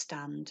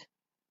understand,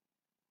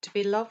 to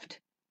be loved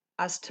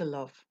as to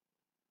love.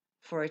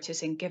 For it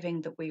is in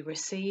giving that we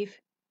receive,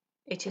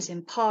 it is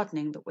in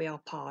pardoning that we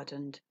are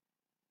pardoned,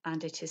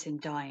 and it is in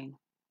dying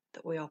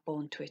that we are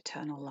born to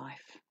eternal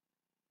life.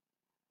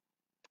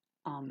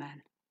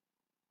 Amen.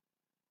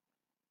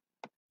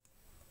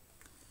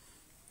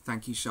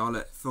 Thank you,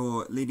 Charlotte,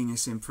 for leading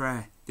us in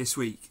prayer this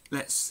week.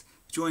 Let's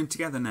join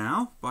together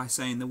now by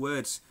saying the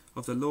words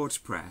of the Lord's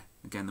Prayer.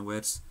 Again, the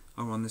words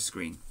are on the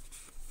screen.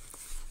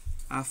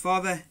 Our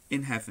Father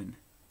in heaven,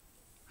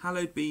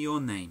 hallowed be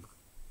your name.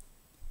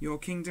 Your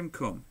kingdom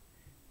come,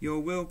 your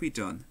will be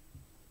done,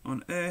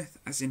 on earth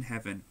as in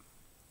heaven.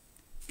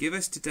 Give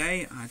us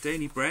today our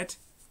daily bread.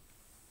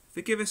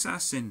 Forgive us our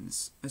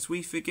sins, as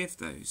we forgive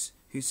those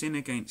who sin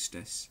against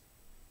us.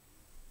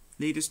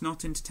 Lead us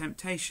not into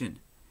temptation,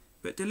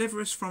 but deliver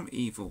us from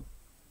evil.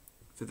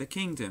 For the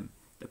kingdom,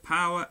 the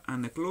power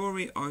and the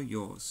glory are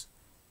yours,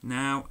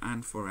 now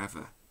and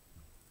forever.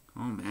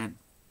 Amen.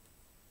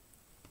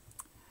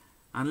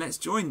 And let's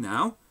join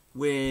now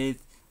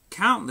with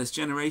countless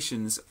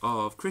generations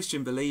of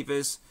Christian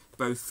believers,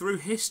 both through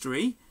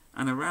history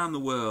and around the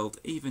world,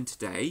 even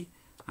today,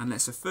 and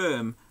let's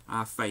affirm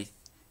our faith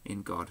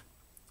in God.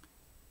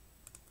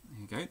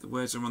 There you go, the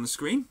words are on the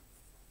screen.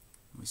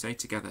 We say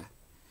together,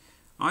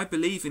 I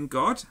believe in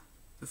God,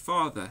 the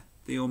Father,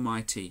 the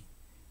Almighty,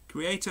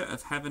 creator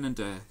of heaven and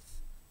earth.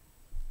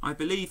 I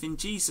believe in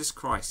Jesus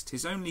Christ,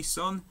 his only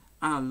Son,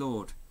 our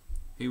Lord,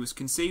 who was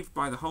conceived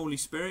by the Holy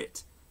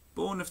Spirit,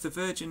 born of the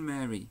Virgin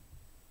Mary,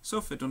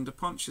 suffered under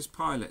Pontius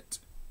Pilate,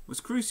 was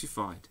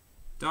crucified,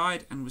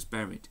 died and was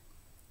buried.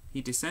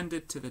 He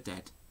descended to the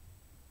dead.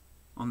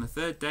 On the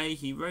third day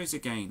he rose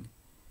again.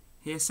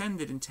 He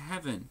ascended into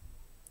heaven.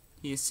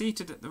 He is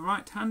seated at the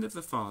right hand of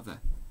the Father,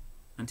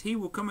 and he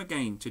will come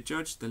again to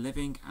judge the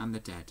living and the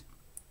dead.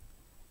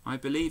 I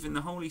believe in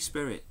the Holy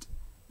Spirit,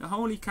 the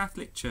Holy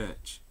Catholic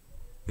Church,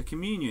 the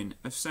communion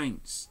of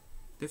saints,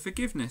 the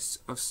forgiveness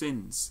of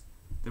sins,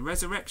 the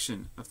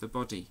resurrection of the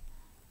body,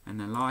 and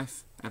the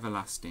life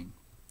everlasting.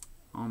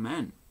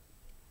 Amen.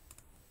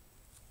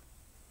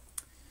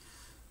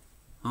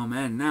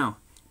 Amen. Now,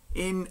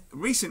 in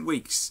recent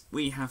weeks,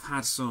 we have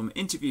had some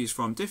interviews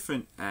from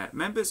different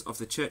members of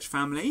the church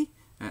family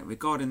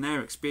regarding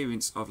their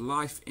experience of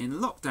life in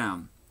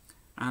lockdown.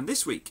 And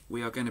this week,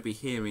 we are going to be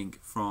hearing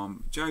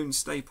from Joan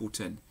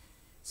Stapleton.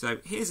 So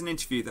here's an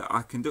interview that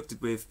I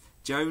conducted with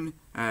Joan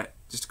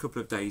just a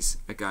couple of days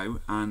ago.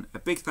 And a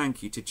big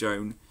thank you to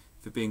Joan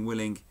for being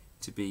willing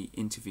to be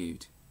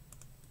interviewed.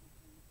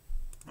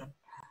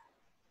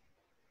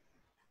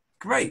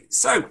 Great.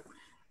 So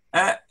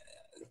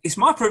it's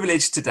my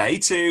privilege today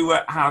to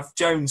have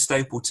Joan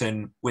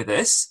Stapleton with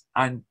us.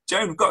 And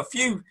Joan, we've got a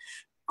few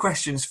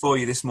questions for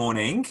you this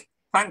morning.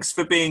 Thanks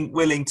for being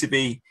willing to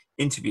be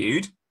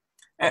interviewed.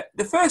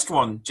 The first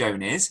one,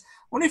 Joan, is,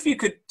 I wonder if you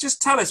could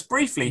just tell us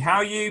briefly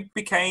how you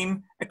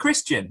became a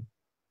Christian.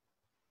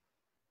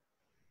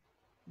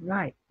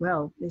 Right.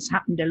 Well, this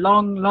happened a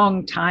long,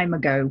 long time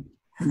ago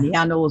in the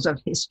annals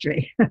of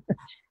history.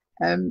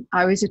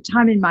 I was a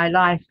time in my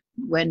life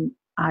when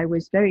I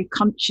was very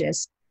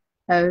conscious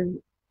of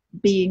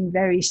being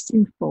very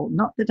sinful.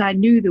 Not that I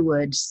knew the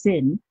word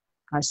sin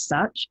as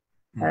such,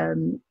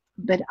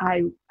 but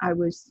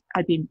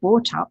I'd been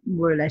brought up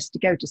more or less to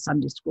go to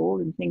Sunday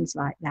school and things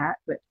like that.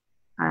 But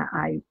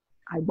I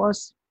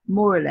was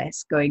more or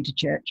less going to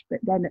church. But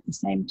then at the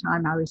same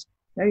time, I was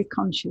very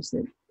conscious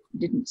that it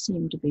didn't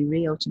seem to be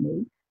real to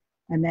me.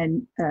 And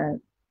then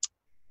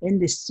in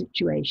this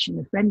situation,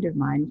 a friend of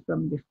mine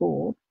from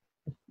before,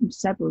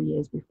 several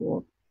years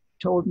before,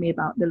 told me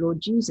about the Lord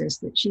Jesus,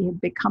 that she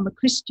had become a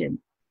Christian,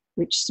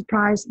 which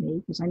surprised me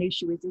because I knew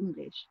she was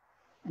English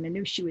and I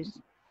knew she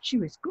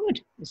was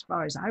good as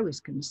far as I was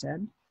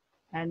concerned.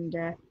 And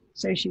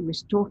so she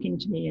was talking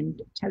to me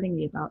and telling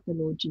me about the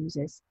Lord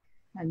Jesus,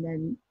 and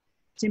then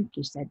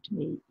simply said to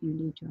me, you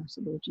need to ask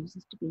the Lord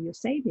Jesus to be your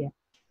Savior.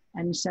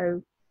 And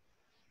so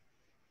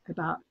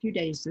about a few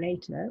days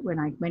later, when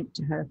I went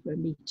to her for a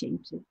meeting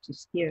to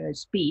hear her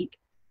speak,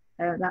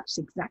 that's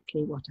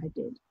exactly what I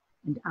did,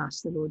 and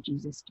asked the Lord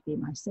Jesus to be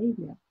my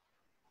Savior.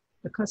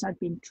 Because I'd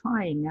been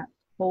trying that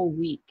whole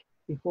week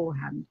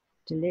beforehand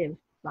to live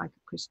like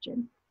a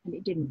Christian, and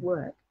it didn't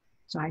work.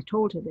 So I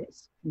told her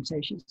this, and so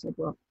she said,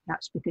 well,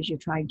 that's because you're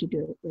trying to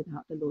do it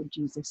without the Lord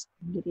Jesus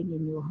living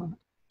in your heart,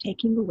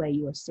 taking away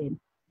your sin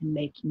and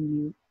making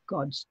you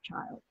God's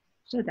child.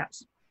 So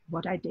that's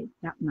what I did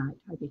that night.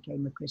 I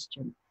became a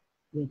Christian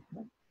with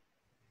her.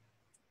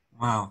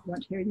 Wow. You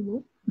want to hear any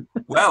more?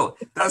 Well,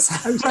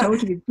 that's... I was told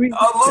to be brief.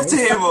 I'd love to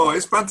hear more.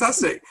 It's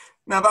fantastic.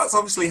 Now, that's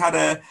obviously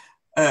had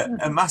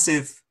a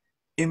massive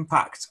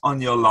impact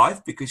on your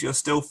life because you're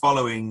still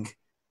following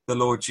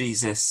the Lord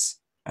Jesus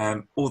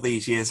all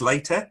these years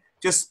later.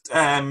 Just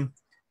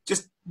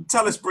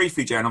tell us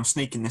briefly, Joan, I'm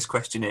sneaking this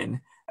question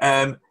in.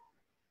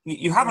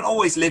 You haven't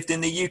always lived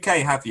in the UK,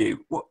 have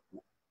you?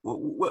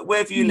 Where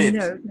have you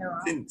lived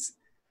since?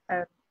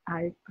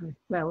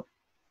 Well,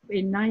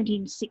 in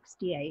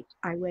 1968,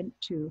 I went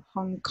to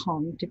Hong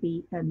Kong to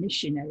be a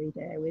missionary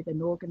there with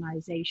an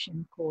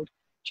organization called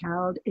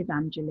Child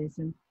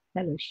Evangelism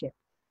Fellowship,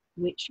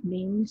 which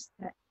means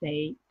that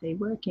they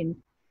work in,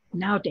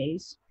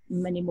 nowadays,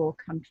 many more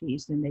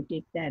countries than they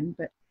did then,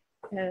 but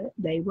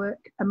they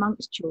work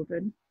amongst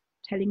children,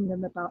 telling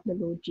them about the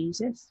Lord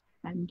Jesus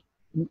and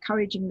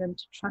encouraging them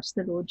to trust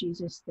the Lord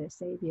Jesus, their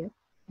Savior,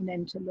 and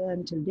then to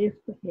learn to live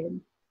for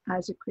Him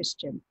as a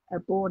Christian, a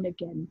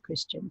born-again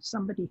Christian,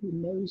 somebody who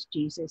knows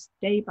Jesus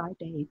day by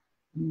day,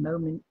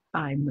 moment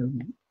by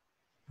moment.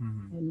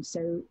 Mm-hmm. And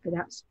so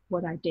that's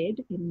what I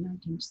did in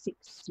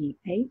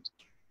 1968.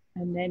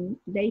 And then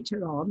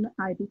later on,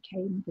 I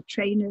became the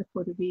trainer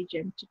for the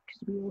region,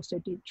 because we also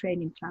did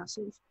training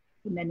classes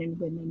for men and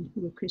women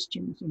who were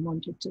Christians and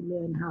wanted to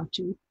learn how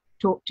to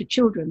talk to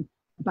children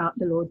about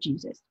the Lord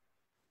Jesus.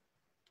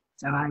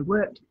 So I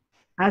worked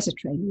as a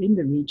trainer in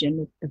the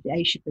region of the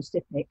Asia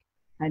Pacific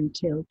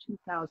until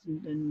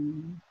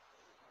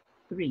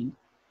 2003,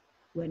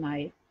 when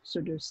I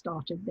sort of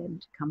started then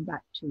to come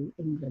back to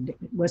England. It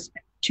was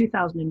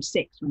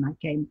 2006 when I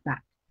came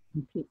back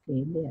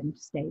completely in the end,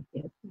 stayed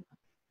here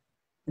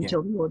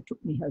until the Lord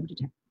took me home to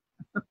town.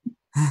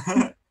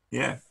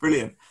 Yeah,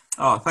 brilliant.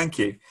 Oh, thank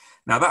you.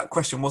 Now that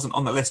question wasn't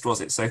on the list,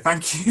 was it? So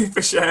thank you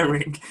for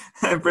sharing.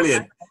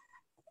 Brilliant.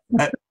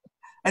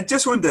 And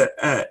just wonder,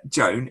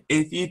 Joan,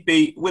 if you'd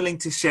be willing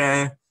to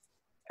share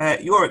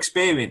your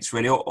experience,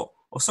 really, or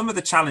some of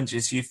the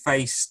challenges you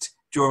faced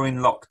during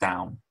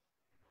lockdown.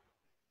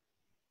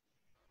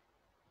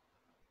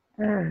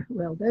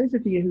 Well, those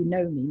of you who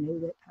know me know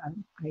that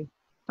I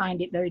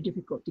find it very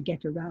difficult to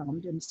get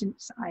around. And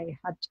since I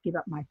had to give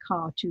up my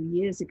car 2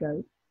 years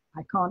ago,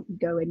 I can't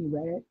go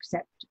anywhere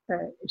except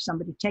if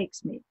somebody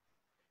takes me.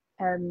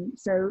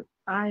 So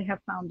I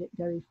have found it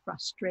very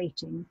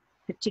frustrating,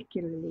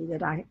 particularly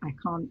that I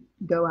can't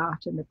go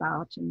out and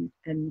about and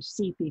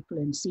see people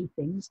and see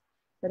things.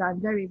 But I'm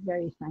very,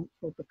 very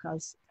thankful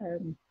because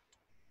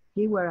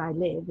here where I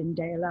live in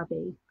Dale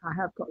Abbey, I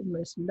have got the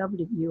most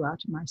lovely view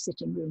out of my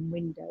sitting room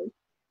window.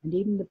 And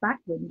even the back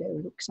window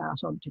looks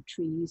out onto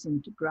trees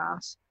and to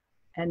grass.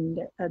 And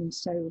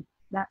so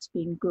that's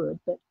been good.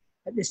 But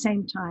at the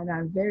same time,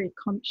 I'm very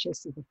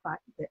conscious of the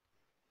fact that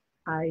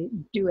I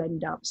do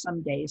end up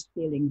some days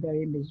feeling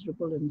very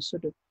miserable and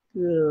sort of,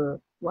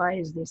 why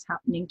is this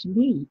happening to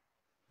me?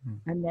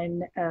 And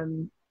then,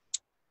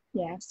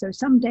 so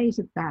some days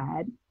are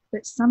bad,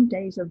 but some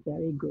days are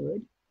very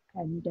good.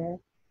 And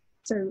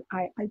so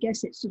I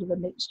guess it's sort of a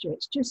mixture.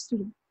 It's just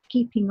sort of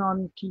keeping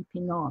on.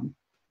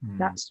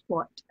 That's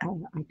what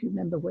I can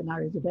remember when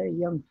I was a very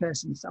young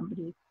person,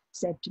 somebody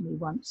said to me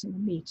once in a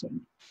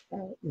meeting,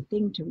 the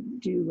thing to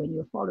do when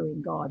you're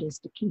following God is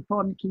to keep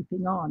on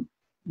keeping on.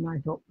 And I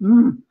thought,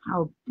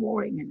 how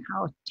boring and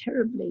how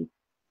terribly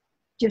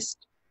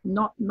just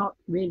not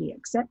really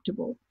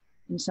acceptable.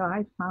 And so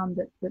I found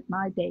that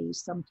my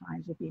days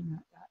sometimes have been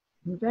like that.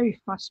 And very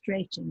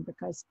frustrating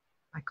because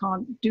I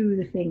can't do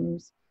the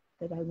things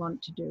that I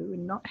want to do,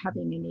 and not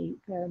having any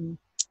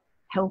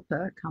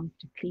helper come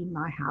to clean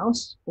my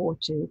house or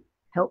to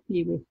help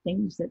me with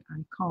things that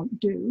I can't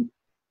do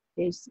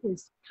is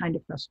kind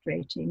of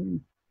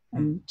frustrating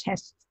and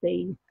tests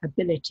the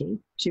ability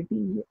to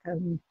be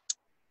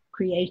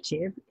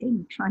creative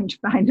in trying to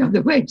find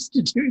other ways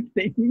to do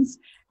things.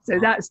 So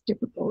that's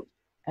difficult,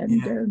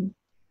 and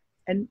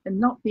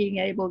not being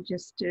able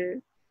just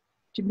to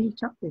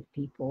meet up with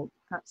people,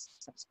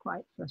 that's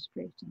quite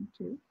frustrating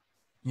too.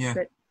 Yeah.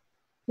 But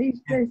those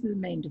are the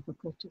main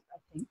difficulties, I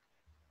think.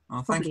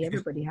 Oh, probably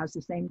everybody has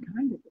the same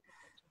kind of difficulty.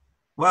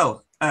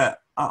 Well,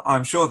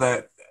 I'm sure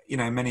that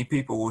many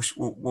people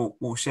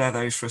will share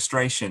those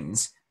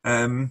frustrations.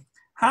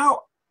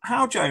 How,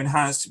 Joan,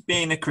 has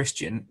being a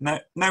Christian,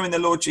 knowing the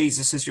Lord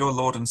Jesus as your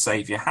Lord and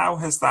Saviour, how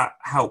has that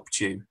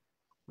helped you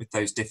with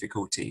those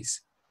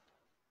difficulties?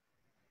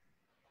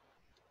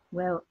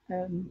 Well,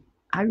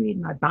 I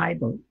read my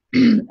Bible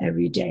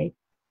every day.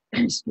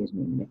 Excuse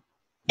me a minute.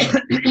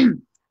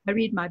 I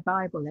read my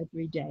Bible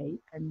every day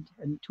and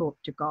talk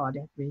to God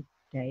every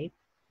day,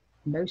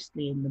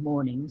 mostly in the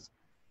mornings,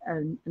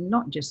 and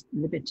not just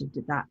limited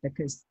to that,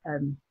 because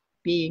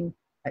being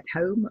at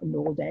home and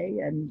all day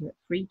and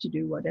free to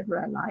do whatever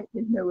I like,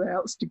 there's nowhere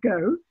else to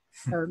go.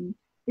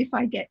 If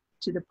I get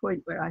to the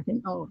point where I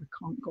think, I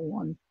can't go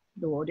on,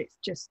 Lord, it's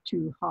just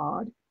too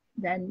hard,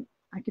 then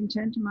I can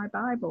turn to my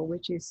Bible,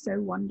 which is so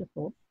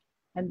wonderful.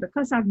 And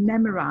because I've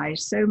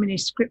memorized so many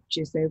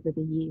scriptures over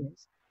the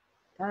years,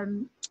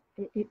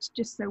 it's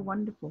just so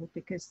wonderful,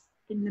 because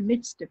in the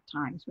midst of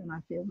times when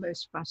I feel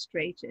most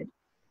frustrated,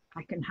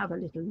 I can have a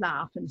little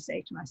laugh and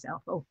say to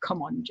myself,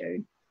 come on,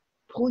 Joan,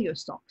 pull your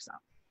socks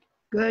up,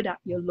 gird up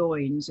your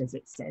loins, as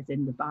it says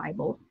in the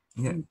Bible,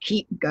 and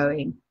keep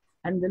going.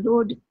 And the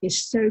Lord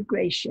is so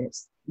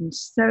gracious and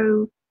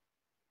so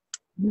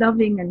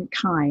loving and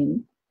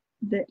kind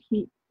that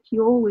he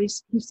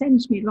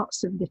sends me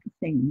lots of little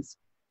things.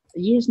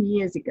 Years and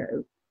years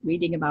ago,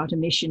 reading about a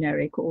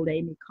missionary called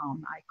Amy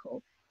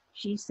Carmichael,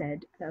 she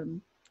said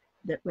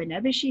that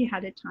whenever she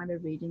had a time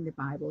of reading the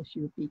Bible, she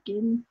would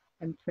begin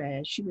in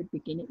prayer. She would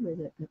begin it with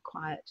a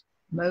quiet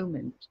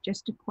moment,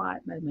 just a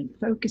quiet moment,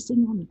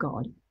 focusing on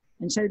God.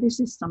 And so this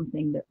is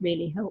something that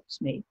really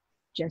helps me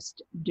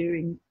just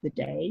during the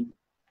day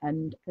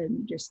and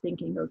just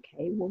thinking,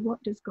 okay, well,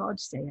 what does God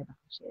say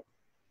about it?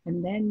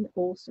 And then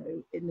also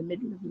in the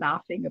middle of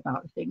laughing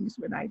about things,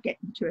 when I get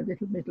into a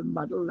little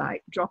muddle,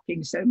 like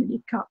dropping so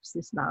many cups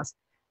this last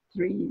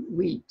 3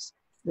 weeks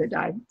that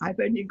I've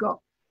only got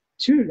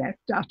 2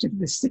 left out of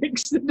the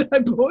 6 that I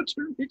bought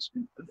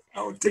originally.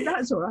 Oh, but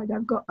that's all right,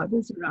 I've got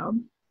others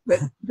around.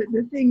 But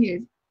the thing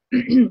is,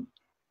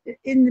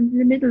 in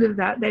the middle of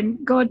that,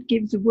 then God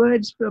gives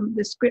words from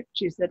the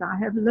scriptures that I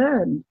have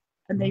learned,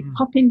 and they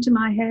pop into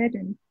my head,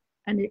 and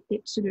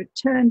it sort of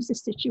turns the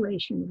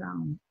situation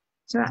around.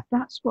 So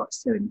that's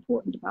what's so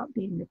important about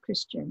being a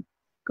Christian.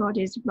 God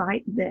is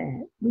right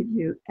there with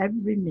you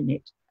every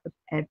minute of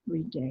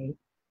every day,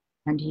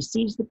 and he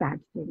sees the bad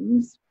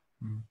things,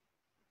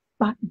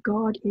 but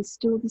God is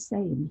still the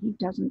same. He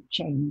doesn't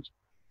change.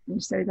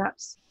 And so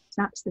that's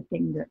the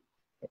thing that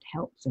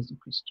helps as a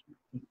Christian, I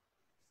think.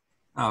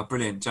 Oh,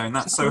 brilliant, Joan.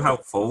 That's so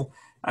helpful.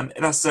 And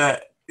that's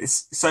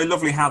it's so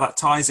lovely how that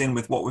ties in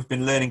with what we've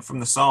been learning from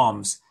the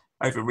Psalms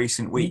over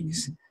recent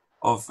weeks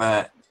of,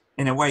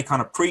 in a way,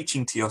 kind of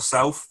preaching to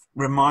yourself,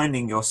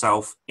 reminding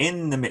yourself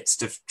in the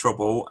midst of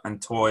trouble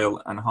and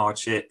toil and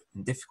hardship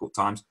and difficult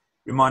times,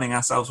 reminding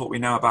ourselves what we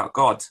know about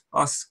God.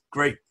 That's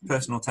great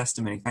personal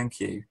testimony. Thank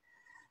you.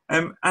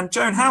 And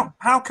Joan,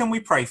 how can we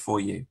pray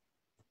for you?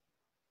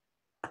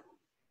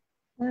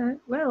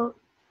 Well,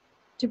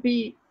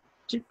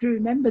 to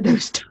remember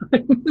those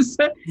times,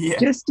 Yeah.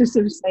 just to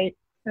sort of say,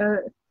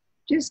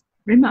 just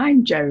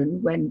remind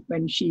Joan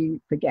when she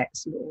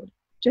forgets, Lord.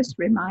 Just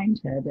remind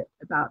her that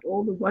about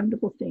all the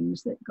wonderful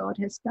things that God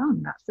has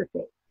done. That's the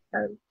thing.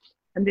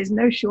 And there's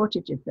no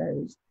shortage of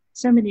those.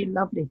 So many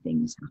lovely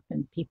things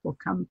happen. People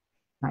come,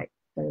 like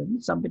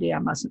somebody, I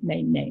mustn't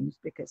name names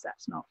because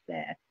that's not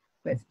fair,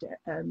 but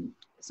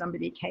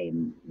somebody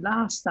came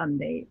last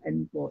Sunday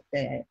and brought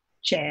their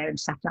chair and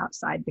sat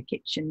outside the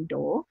kitchen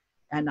door.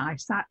 And I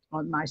sat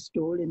on my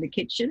stool in the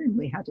kitchen and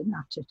we had a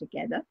natter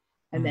together.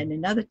 And then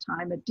another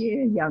time, a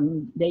dear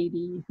young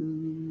lady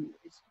who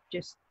has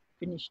just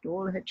finished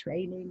all her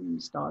training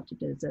and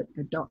started as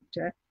a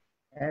doctor.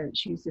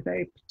 She's a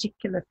very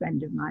particular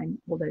friend of mine,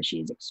 although she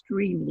is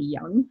extremely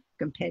young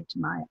compared to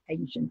my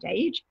ancient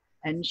age.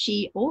 And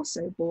she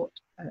also bought,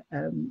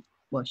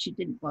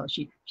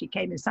 she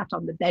came and sat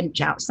on the bench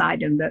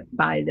outside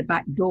by the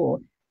back door.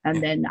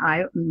 And then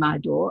I opened my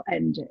door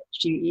and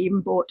she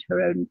even bought her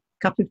own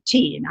cup of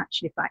tea. And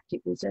actually, in fact,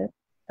 it was a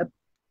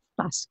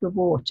flask of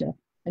water,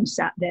 and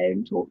sat there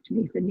and talked to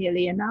me for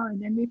nearly an hour.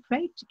 And then we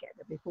prayed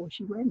together before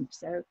she went.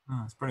 So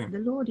that's brilliant. The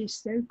Lord is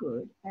so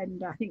good.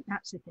 And I think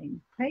that's the thing.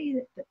 Pray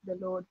that the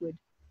Lord would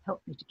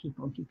help me to keep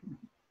on keeping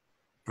on.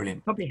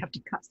 Brilliant. Probably have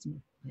to cut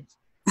some of this.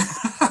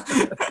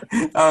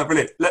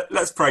 Brilliant.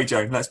 Let's pray,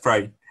 Joan. Let's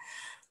pray.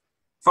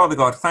 Father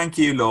God, thank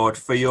you, Lord,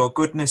 for your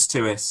goodness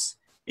to us,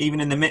 even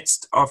in the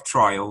midst of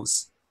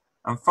trials.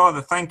 And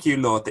Father, thank you,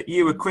 Lord, that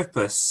you equip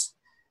us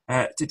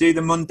to do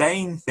the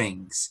mundane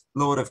things,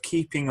 Lord, of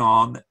keeping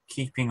on.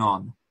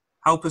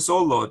 Help us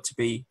all, Lord, to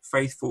be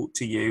faithful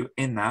to you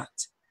in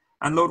that.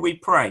 And Lord, we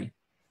pray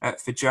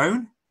for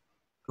Joan,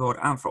 Lord,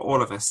 and for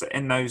all of us, that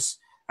in those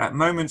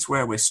moments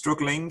where we're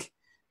struggling,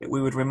 that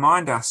we would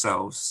remind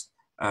ourselves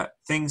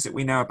things that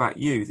we know about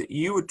you, that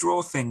you would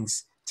draw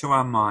things to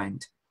our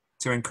mind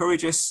to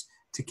encourage us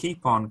to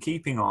keep on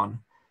keeping on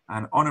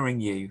and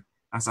honouring you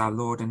as our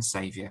Lord and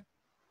Saviour.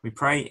 We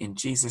pray in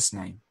Jesus'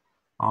 name.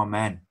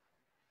 Amen.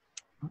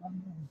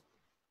 Amen.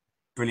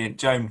 Brilliant.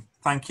 Joan,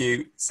 thank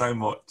you so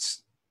much.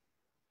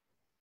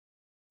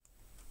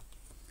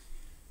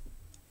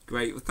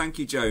 Great. Well, thank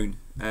you, Joan,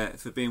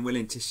 for being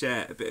willing to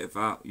share a bit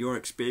about your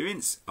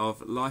experience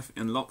of life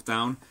in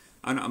lockdown.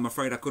 And I'm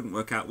afraid I couldn't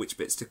work out which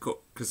bits to cut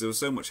because there was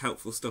so much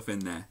helpful stuff in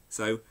there.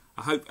 So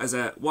I hope as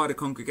a wider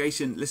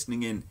congregation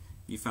listening in,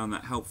 you found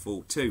that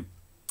helpful too.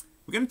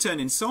 We're going to turn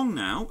in song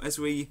now as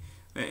we,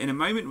 in a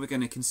moment, we're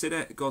going to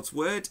consider God's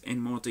Word in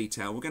more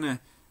detail. We're going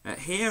to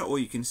hear, or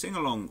you can sing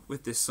along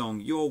with this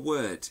song, Your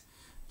Word.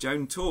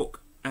 Joan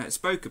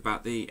spoke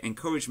about the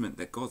encouragement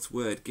that God's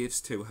Word gives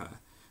to her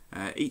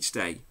each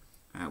day.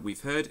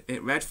 We've heard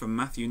it read from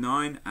Matthew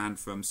 9 and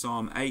from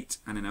Psalm 8,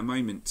 and in a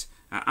moment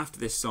after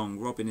this song,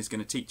 Robin is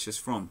going to teach us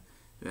from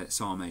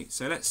Psalm 8.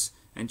 So let's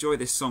enjoy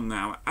this song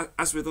now.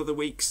 As with other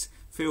weeks,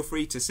 feel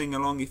free to sing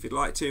along if you'd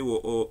like to,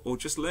 or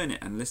just learn it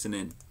and listen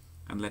in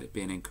and let it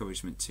be an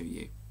encouragement to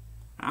you.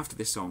 After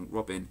this song,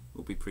 Robin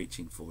will be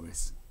preaching for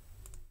us.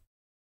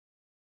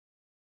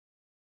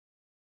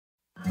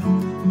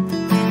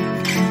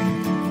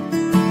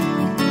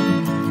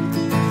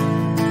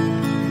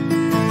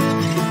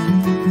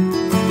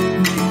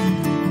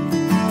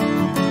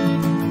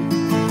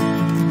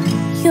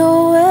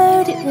 Your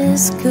word is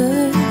is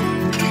good,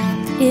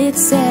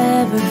 it's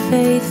ever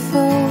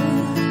faithful,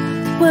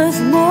 worth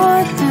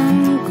more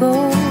than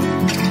gold,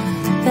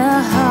 the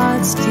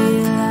heart's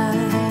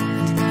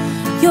delight.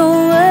 Your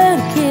word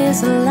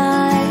gives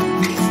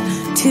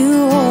life to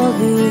all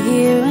who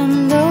hear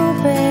and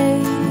obey.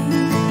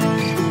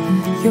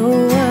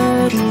 Your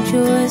word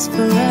endures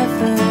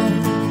forever.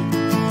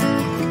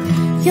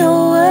 Your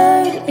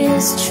word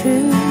is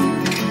true,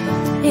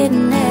 it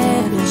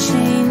never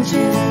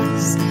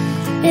changes.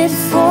 It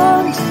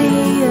formed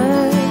the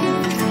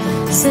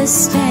earth,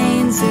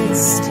 sustains it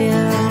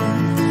still.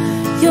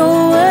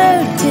 Your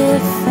word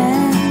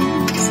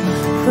defends,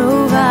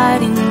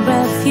 providing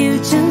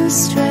refuge and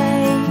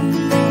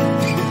strength.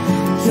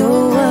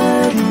 Your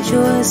word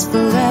endures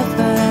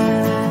forever.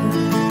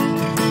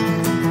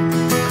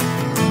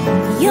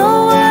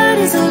 Your word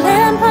is a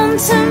lamp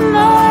unto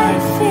my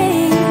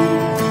feet.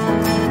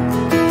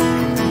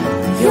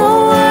 Your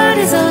word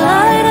is a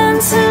light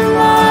unto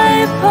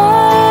my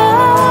path.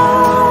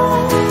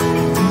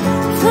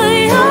 For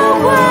your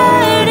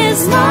word is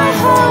my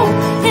hope,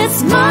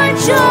 it's my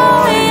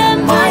joy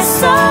and my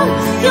song.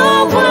 Your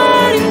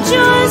word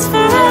endures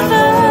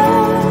forever.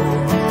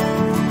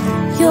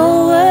 Your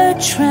word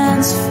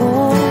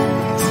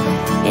transforms,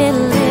 it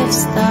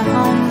lifts the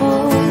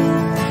humble,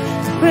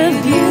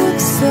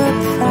 rebukes the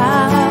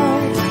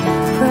proud,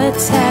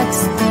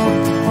 protects the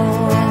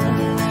poor.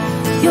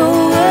 Your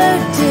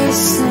word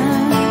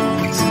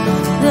discerns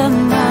the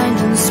mind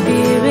and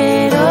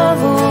spirit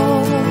of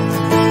all.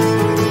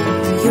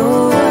 Your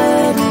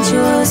word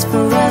endures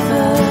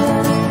forever.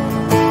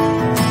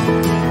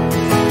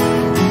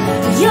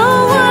 Your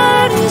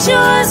word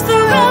endures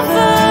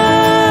forever.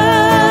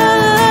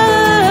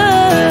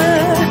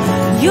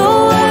 Your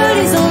word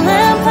is a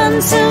lamp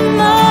unto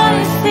my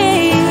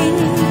feet.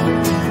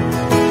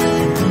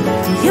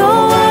 Your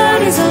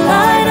word is a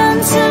light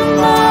unto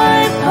my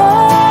path.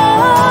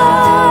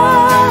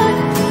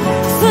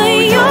 For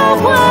your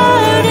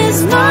word is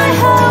my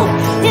hope,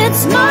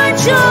 it's my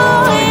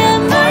joy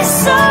and my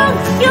song.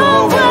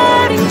 Your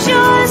word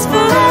endures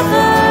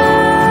forever.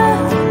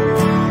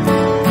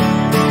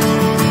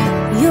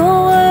 Your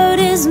word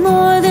is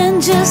more than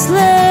just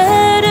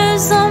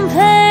letters on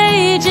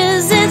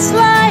pages. It's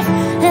life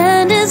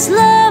and it's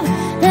love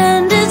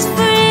and it's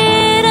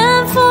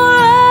freedom for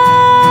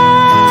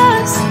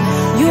us.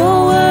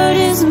 Your word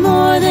is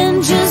more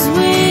than just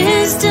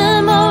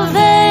wisdom of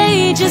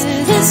ages.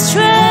 Its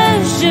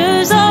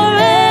treasures are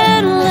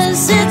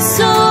endless, it's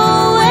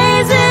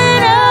always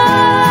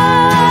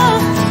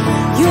enough.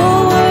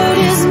 Your word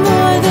is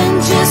more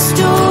than just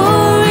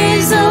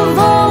stories of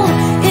old.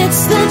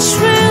 It's the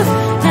truth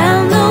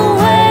and the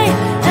way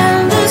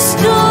and the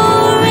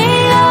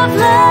story of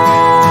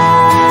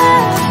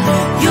love.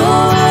 Your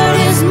word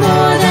is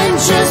more than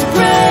just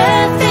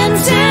breath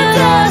into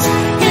us.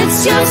 It's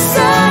your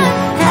Son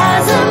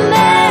as a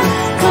man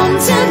come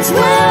to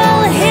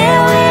dwell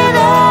here with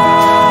us.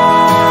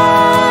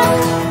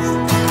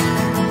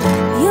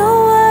 Your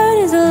word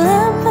is a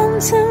lamp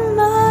unto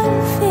my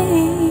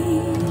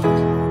feet.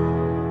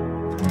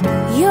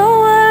 Your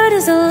word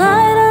is a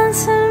light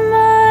unto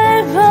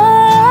my path.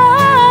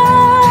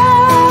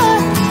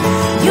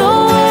 Your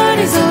word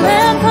is a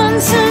lamp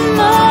unto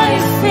my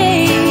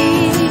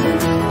feet.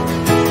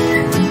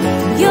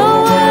 Your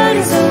word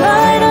is a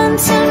light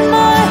unto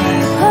my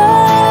path.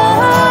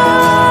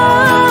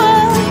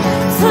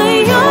 For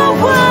your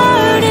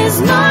word is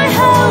my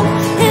hope,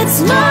 it's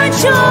my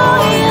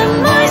joy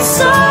and my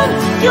song.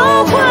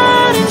 Your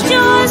word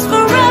endures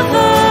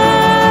forever.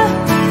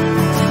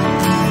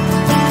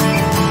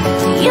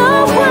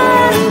 Your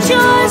word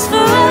endures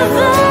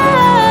forever.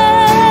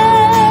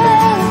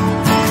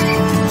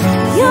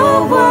 Your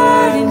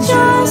word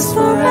endures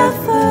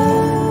forever.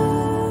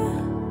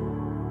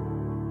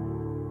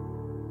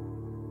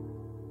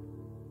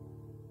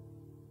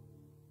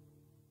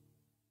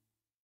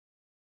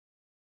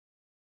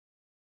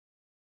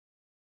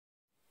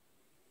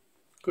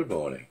 Good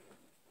morning.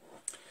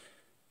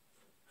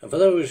 And for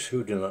those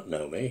who do not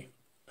know me,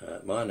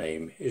 my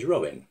name is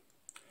Robin,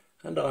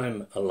 and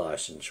I'm a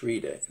licensed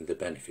reader in the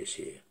benefice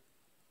here.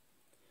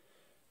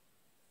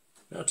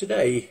 Now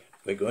today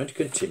we're going to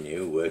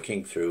continue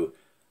working through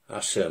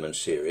our sermon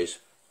series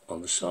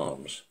on the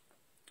Psalms.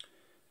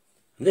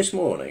 And this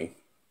morning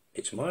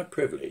it's my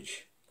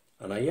privilege,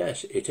 and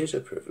yes, it is a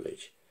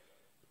privilege,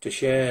 to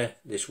share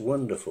this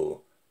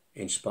wonderful,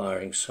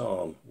 inspiring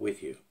psalm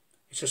with you.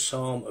 It's a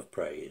psalm of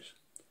praise.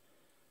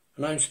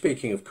 And I'm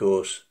speaking, of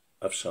course,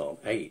 of Psalm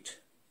 8.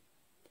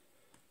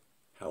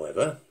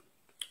 However,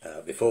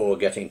 before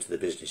getting to the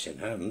business in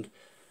hand,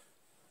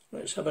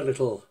 let's have a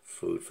little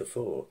food for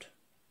thought.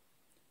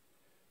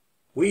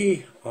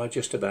 We are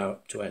just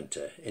about to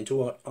enter into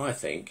what I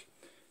think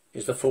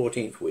is the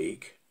 14th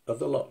week of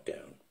the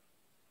lockdown.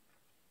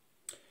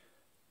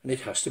 And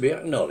it has to be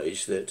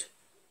acknowledged that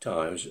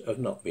times have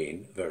not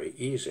been very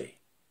easy.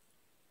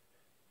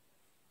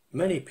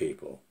 Many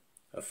people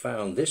have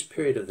found this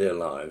period of their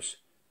lives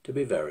to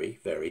be very,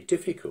 very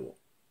difficult.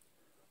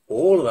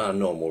 All of our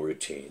normal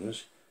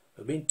routines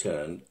have been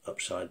turned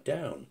upside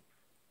down.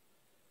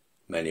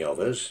 many of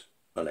us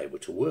unable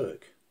to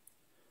work.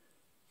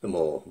 The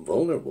more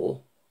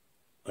vulnerable,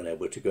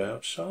 unable to go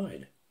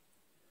outside.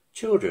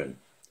 Children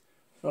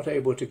not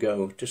able to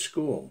go to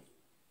school.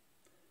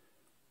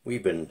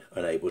 We've been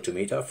unable to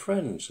meet our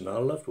friends and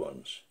our loved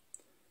ones.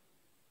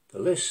 The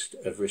list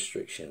of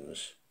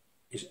restrictions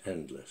is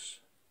endless.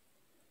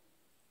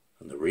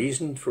 And the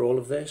reason for all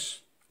of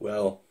this?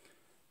 Well,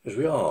 as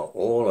we are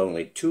all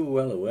only too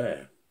well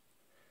aware,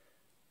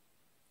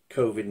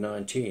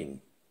 COVID-19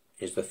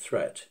 is the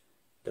threat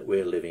that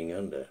we're living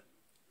under.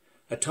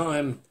 A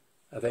time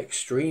of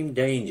extreme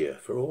danger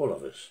for all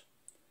of us.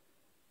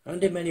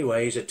 And in many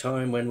ways a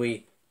time when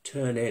we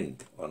turn in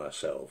on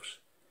ourselves.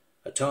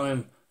 A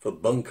time for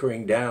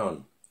bunkering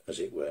down, as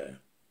it were.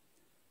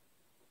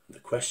 And the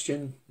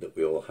question that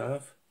we all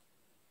have,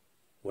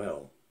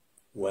 well,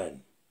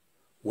 when?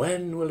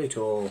 When will it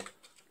all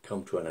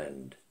come to an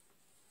end?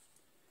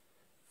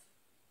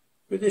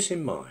 With this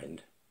in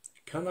mind,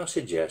 can I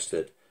suggest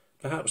that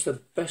perhaps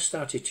the best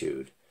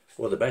attitude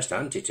or the best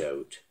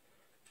antidote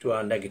to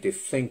our negative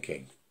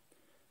thinking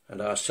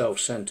and our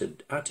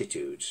self-centered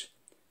attitudes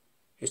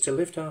is to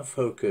lift our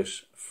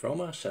focus from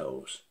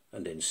ourselves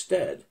and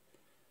instead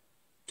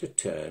to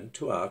turn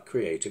to our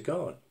Creator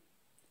God.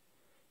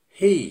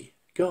 He,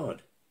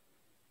 God,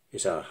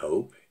 is our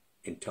hope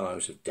in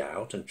times of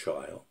doubt and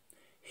trial.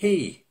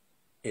 He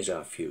is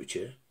our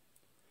future,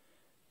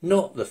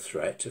 not the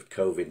threat of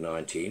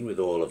COVID-19 with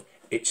all of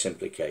its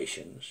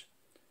implications.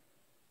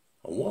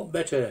 And what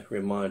better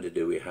reminder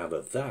do we have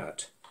of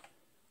that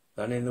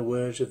than in the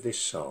words of this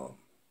psalm,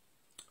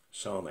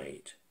 Psalm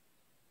 8.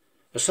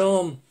 A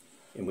psalm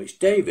in which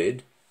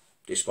David,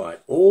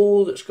 despite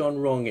all that's gone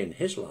wrong in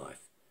his life,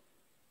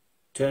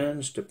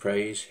 turns to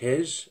praise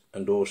his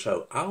and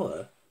also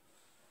our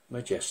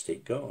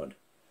majestic God.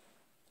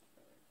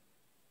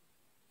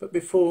 But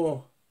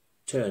before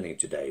turning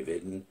to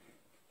David and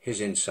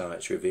his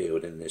insights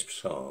revealed in this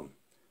psalm,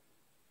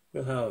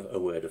 we'll have a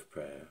word of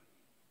prayer.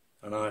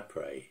 And I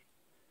pray,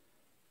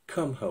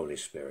 come Holy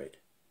Spirit,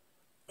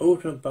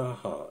 open up our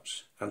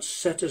hearts and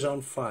set us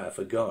on fire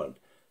for God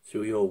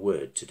through your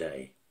word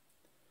today.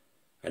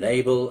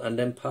 Enable and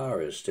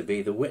empower us to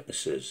be the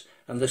witnesses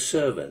and the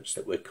servants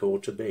that we're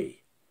called to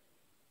be,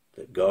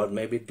 that God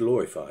may be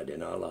glorified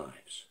in our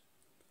lives.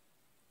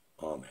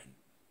 Amen.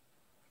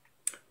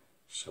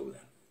 So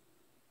then,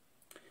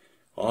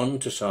 on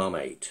to Psalm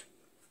 8.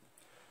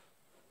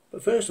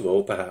 But first of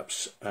all,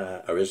 perhaps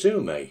a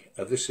resume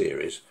of the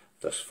series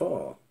thus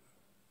far.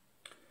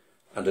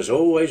 And as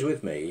always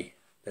with me,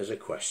 there's a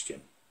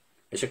question.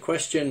 It's a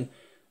question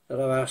that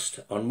I've asked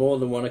on more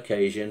than one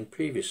occasion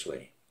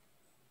previously.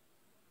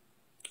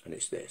 And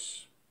it's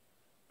this: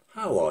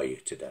 how are you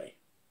today?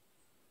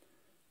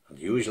 And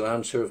the usual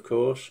answer, of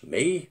course,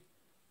 me?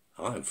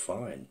 I'm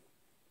fine.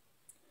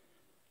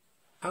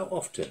 How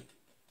often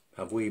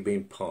have we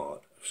been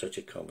part of such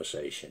a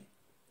conversation?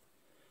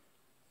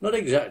 Not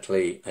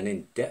exactly an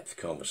in-depth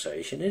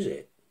conversation, is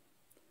it?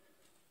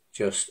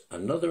 Just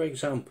another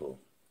example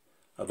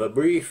of a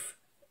brief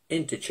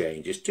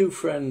interchange as two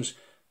friends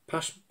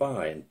pass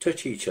by and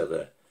touch each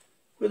other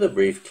with a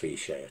brief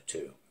cliché or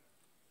two.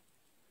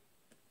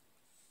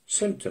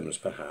 Symptoms,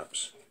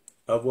 perhaps,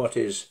 of what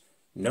is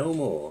no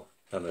more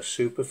than a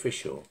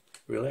superficial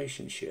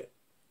relationship.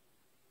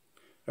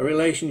 A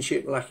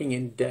relationship lacking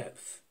in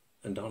depth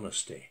and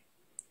honesty.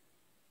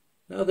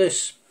 Now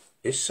this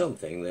is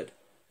something that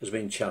has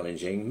been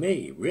challenging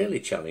me, really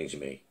challenged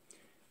me,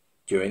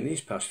 during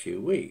these past few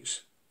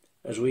weeks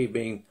as we've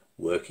been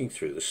working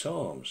through the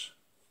Psalms.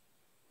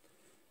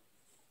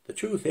 The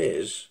truth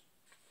is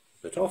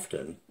that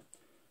often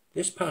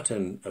this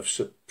pattern of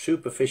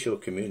superficial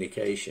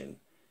communication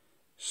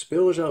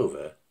spills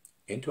over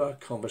into our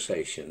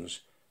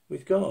conversations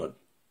with God.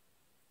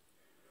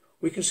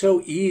 We can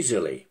so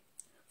easily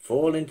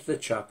fall into the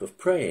trap of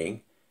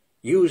praying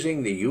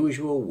using the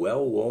usual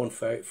well-worn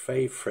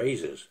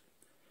phrases,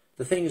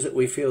 the things that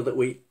we feel that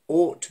we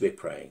ought to be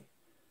praying,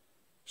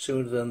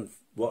 sooner than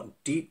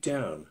what deep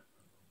down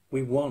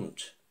we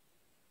want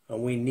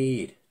and we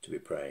need to be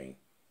praying.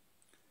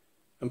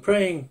 And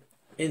praying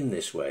in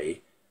this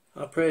way,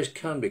 our prayers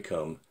can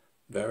become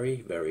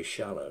very, very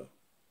shallow.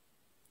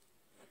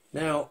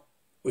 Now,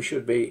 we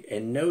should be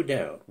in no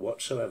doubt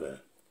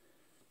whatsoever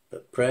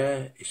that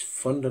prayer is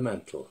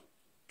fundamental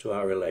to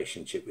our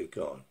relationship with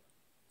God,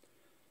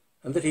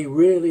 and that he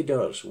really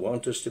does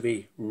want us to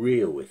be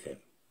real with him.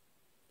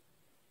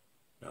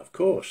 Now, of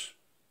course,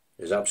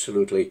 there's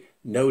absolutely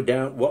no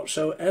doubt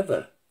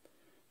whatsoever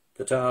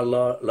that our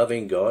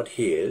loving God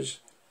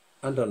hears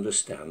and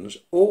understands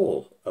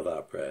all of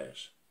our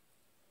prayers.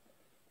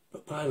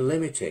 But by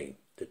limiting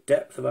the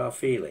depth of our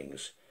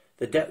feelings,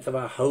 the depth of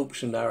our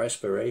hopes and our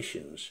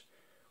aspirations,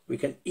 we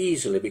can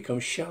easily become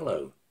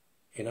shallow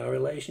in our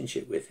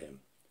relationship with him.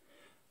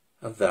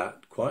 And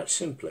that, quite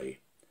simply,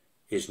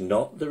 is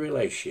not the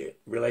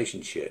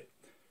relationship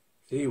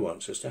that he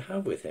wants us to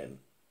have with him.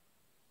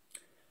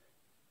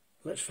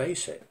 Let's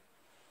face it,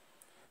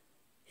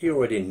 he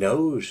already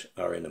knows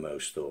our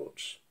innermost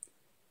thoughts.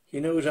 He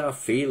knows our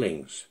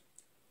feelings,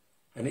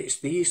 And it's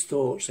these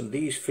thoughts and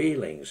these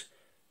feelings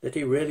that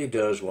he really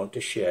does want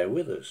to share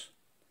with us.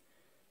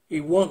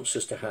 He wants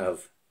us to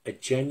have a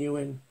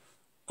genuine,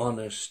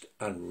 honest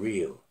and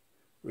real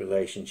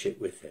relationship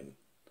with him.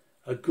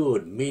 A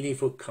good,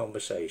 meaningful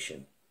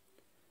conversation.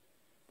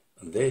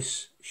 And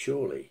this,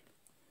 surely,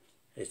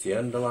 is the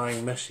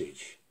underlying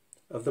message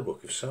of the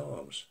book of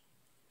Psalms.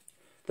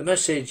 The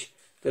message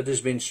that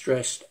has been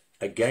stressed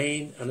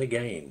again and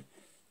again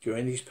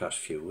during these past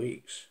few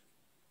weeks.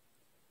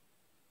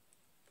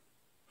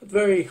 At the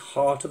very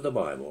heart of the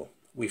Bible,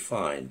 we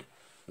find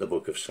the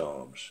book of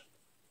Psalms.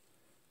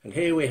 And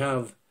here we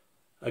have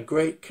a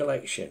great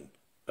collection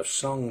of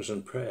songs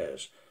and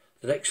prayers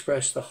that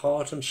express the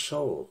heart and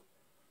soul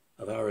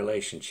of our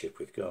relationship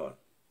with God.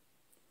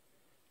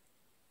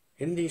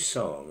 In these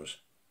Psalms,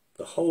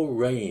 the whole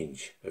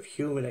range of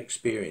human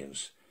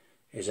experience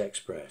is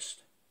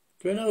expressed.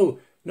 There are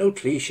no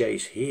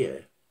cliches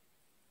here.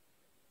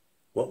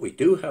 What we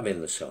do have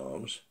in the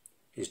Psalms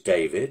is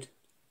David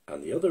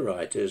and the other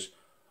writers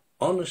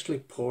honestly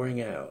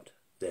pouring out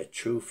their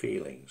true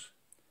feelings,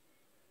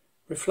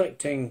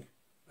 reflecting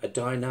a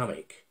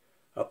dynamic,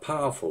 a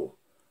powerful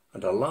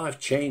and a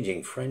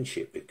life-changing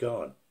friendship with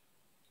God.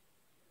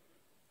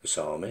 The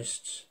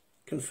psalmists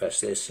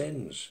confess their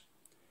sins.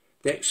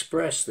 They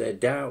express their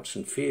doubts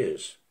and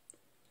fears.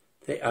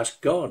 They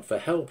ask God for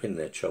help in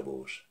their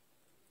troubles.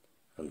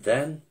 And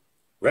then,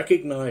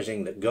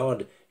 recognizing that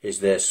God is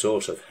their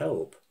source of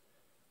help,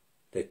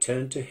 they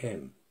turn to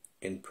him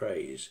in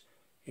praise,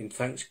 in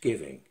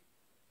thanksgiving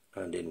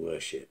and in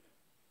worship.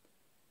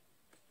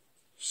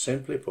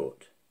 Simply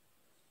put,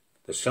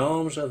 the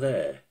Psalms are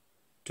there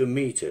to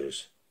meet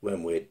us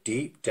when we're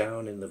deep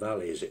down in the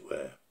valley, as it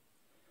were,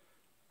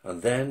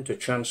 and then to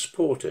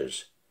transport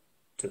us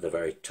to the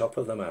very top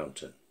of the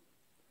mountain.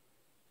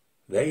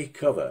 They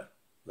cover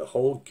the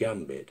whole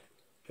gambit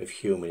of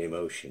human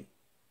emotion.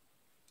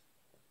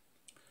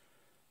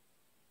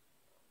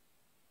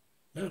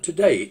 Now, to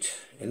date,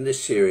 in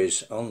this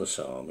series on the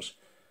Psalms,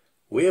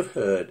 we have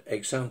heard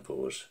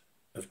examples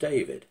of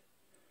David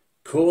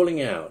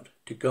calling out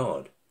to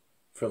God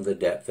from the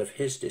depth of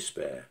his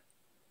despair,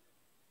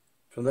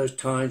 from those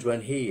times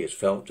when he is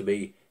felt to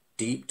be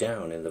deep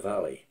down in the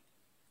valley.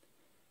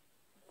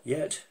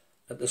 Yet,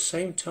 at the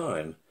same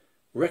time,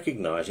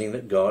 recognizing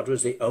that God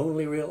was the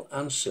only real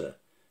answer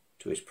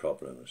to his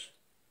problems.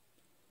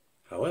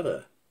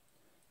 However,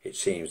 it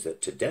seems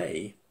that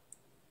today,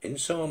 in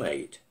Psalm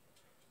 8,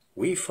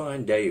 we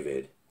find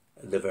David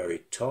at the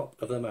very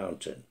top of the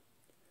mountain.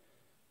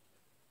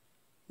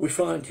 We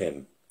find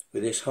him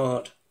with his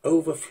heart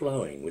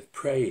overflowing with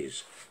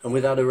praise and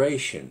with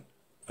adoration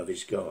of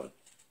his God,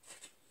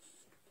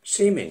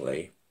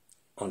 seemingly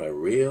on a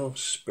real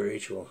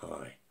spiritual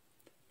high.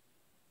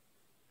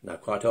 Now,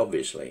 quite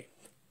obviously,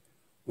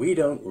 we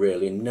don't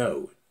really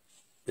know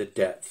the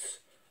depth,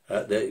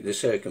 the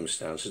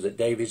circumstances that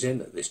David's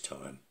in at this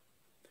time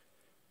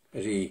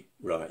as he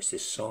writes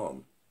this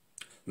psalm.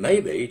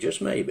 Maybe,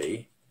 just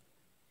maybe,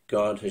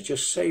 God has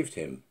just saved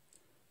him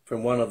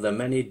from one of the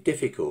many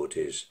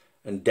difficulties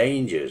and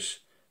dangers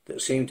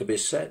that seem to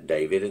beset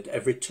David at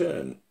every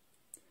turn,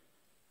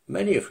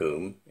 many of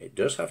whom, it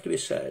does have to be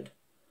said,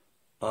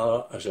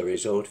 are as a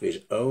result of his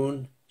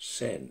own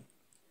sin,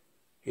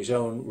 his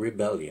own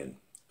rebellion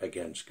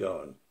against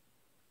God.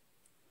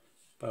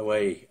 By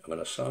way of an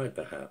aside,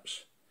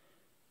 perhaps,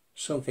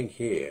 something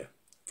here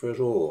for us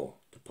all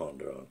to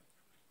ponder on.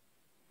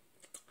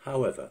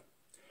 However,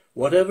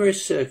 whatever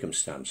his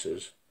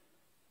circumstances,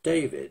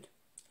 David,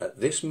 at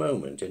this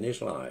moment in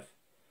his life,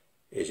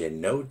 is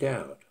in no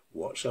doubt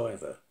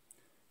whatsoever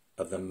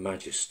of the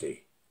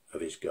majesty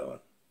of his God.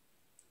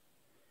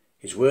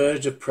 His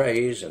words of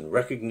praise and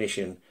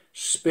recognition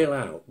spill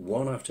out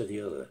one after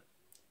the other.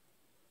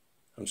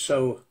 And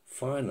so,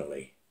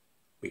 finally,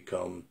 we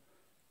come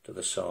to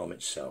the psalm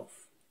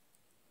itself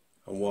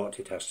and what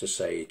it has to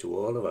say to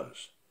all of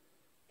us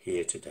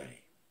here today.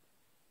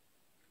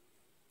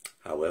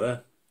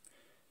 However,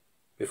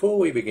 before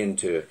we begin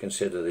to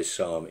consider this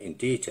psalm in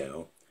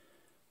detail,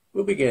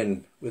 we'll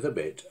begin with a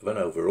bit of an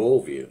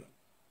overall view.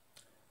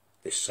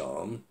 This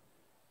psalm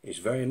is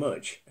very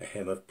much a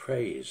hymn of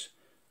praise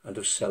and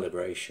of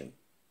celebration.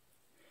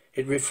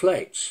 It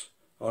reflects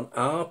on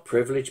our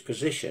privileged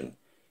position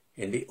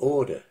in the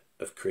order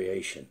of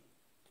creation,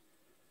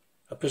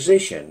 a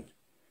position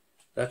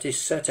that is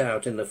set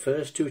out in the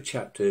first 2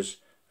 chapters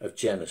of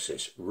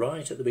Genesis,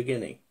 right at the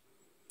beginning,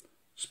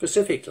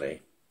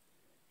 specifically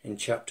in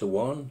chapter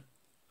 1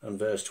 and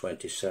verse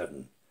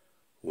 27,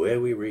 where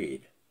we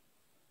read,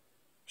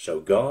 "So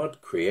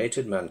God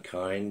created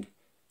mankind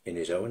in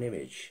his own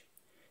image.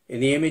 In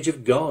the image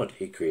of God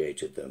he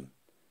created them.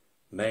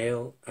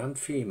 Male and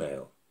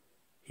female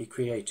he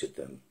created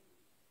them."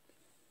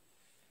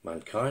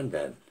 Mankind,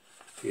 then,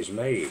 is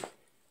made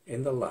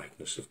in the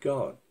likeness of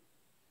God.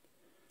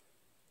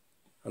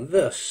 And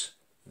thus,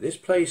 this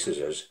places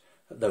us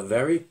at the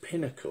very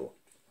pinnacle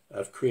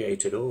of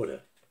created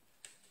order.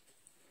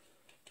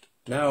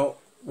 Now,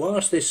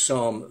 whilst this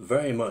psalm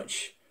very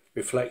much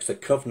reflects the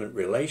covenant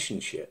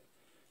relationship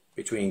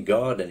between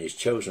God and his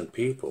chosen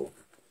people,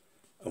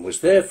 and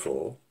was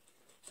therefore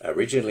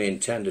originally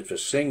intended for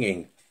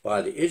singing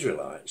by the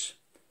Israelites,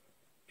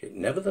 it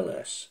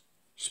nevertheless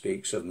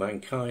speaks of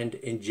mankind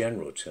in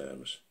general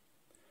terms,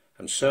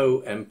 and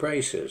so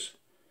embraces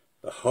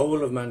the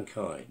whole of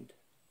mankind,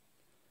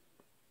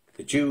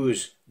 the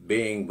Jews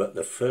being but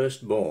the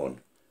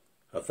firstborn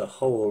of the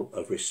whole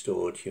of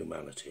restored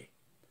humanity.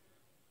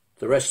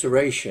 The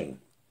restoration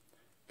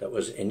that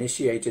was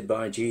initiated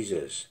by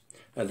Jesus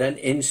and then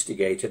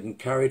instigated and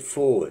carried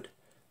forward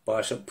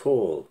by St.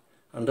 Paul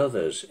and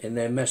others in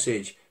their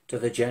message to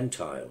the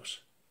Gentiles.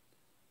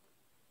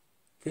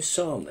 This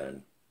psalm,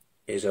 then,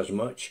 is as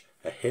much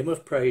a hymn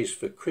of praise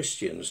for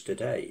Christians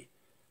today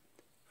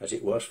as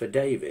it was for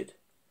David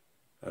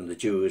and the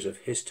Jews of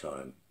his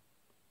time.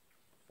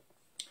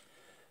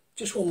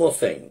 Just one more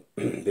thing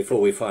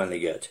before we finally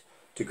get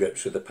to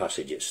grips with the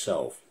passage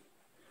itself.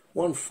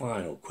 One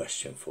final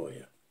question for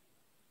you.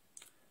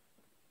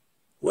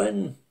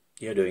 When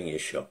you're doing your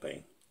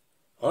shopping,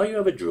 are you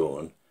ever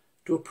drawn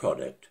to a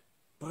product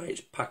by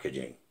its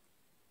packaging?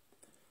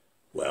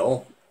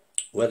 Well,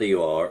 whether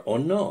you are or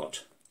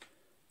not,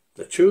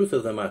 the truth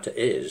of the matter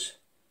is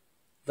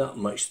that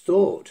much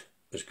thought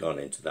has gone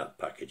into that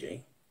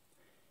packaging.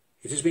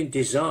 It has been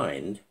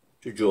designed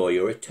to draw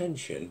your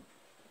attention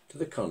to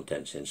the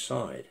contents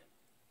inside.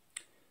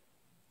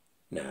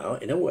 Now,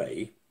 in a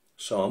way,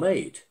 Psalm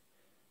 8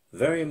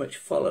 very much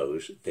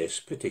follows this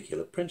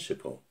particular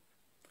principle,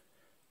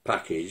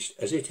 packaged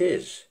as it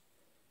is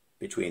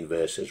between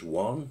verses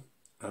 1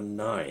 and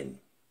 9,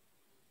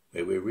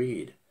 where we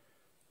read,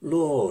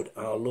 "Lord,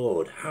 our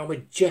Lord, how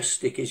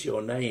majestic is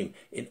your name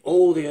in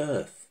all the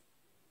earth."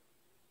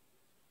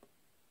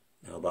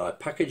 Now, by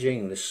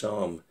packaging this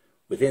psalm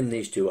within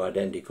these two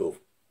identical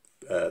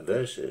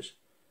verses,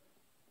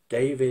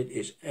 David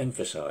is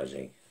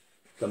emphasizing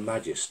the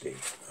majesty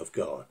of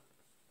God.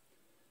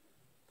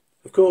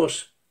 Of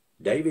course,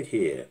 David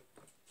here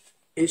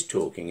is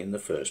talking in the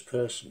first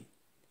person.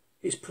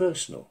 It's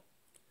personal.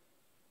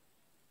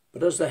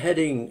 But as the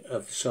heading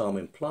of the psalm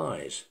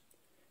implies,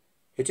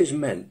 it is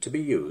meant to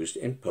be used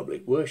in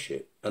public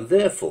worship, and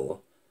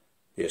therefore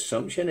the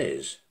assumption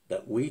is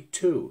that we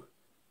too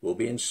will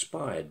be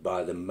inspired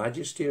by the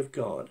majesty of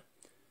God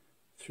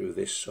through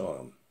this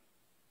psalm.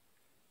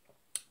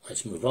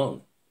 Let's move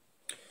on.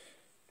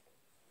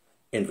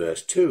 In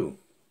verse 2,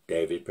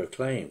 David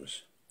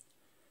proclaims,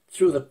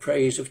 "Through the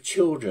praise of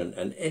children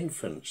and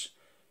infants,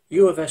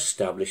 you have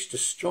established a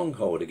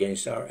stronghold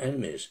against our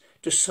enemies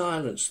to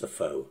silence the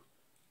foe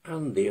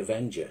and the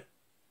avenger."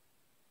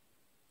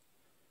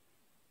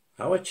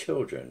 Our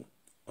children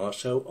are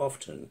so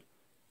often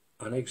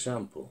an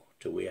example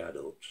to we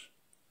adults.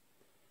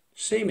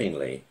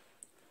 Seemingly,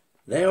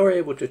 they are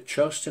able to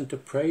trust and to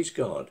praise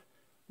God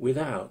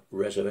without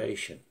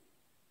reservation.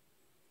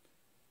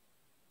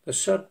 The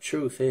sad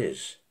truth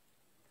is,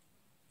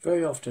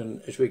 very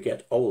often as we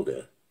get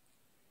older,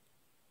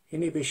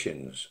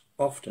 inhibitions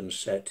often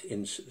set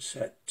in,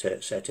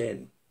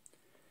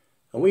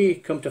 and we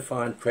come to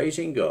find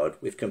praising God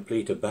with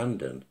complete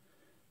abandon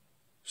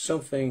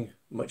something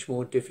much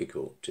more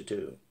difficult to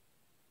do.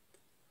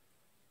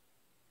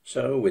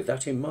 So, with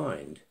that in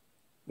mind,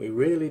 we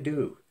really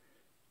do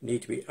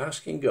need to be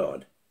asking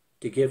God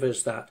to give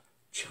us that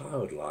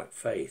childlike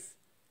faith,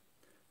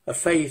 a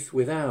faith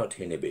without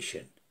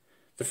inhibition,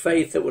 the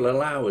faith that will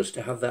allow us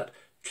to have that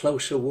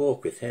closer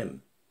walk with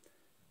Him,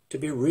 to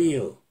be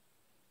real,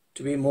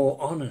 to be more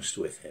honest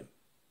with Him.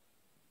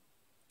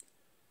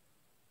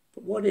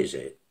 But what is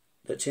it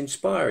that's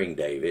inspiring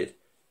David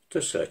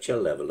to such a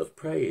level of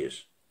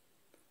praise?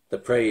 The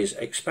praise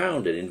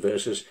expounded in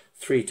verses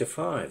 3 to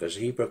 5 as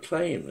he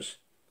proclaims,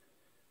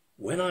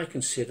 "When I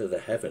consider the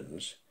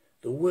heavens,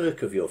 the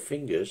work of your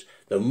fingers,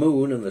 the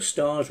moon and the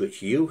stars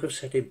which you have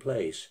set in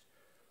place,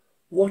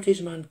 what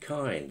is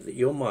mankind that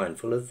you're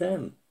mindful of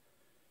them?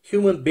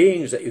 Human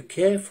beings that you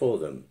care for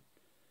them.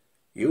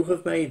 You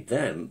have made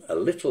them a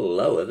little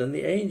lower than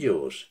the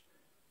angels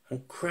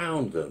and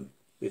crowned them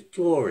with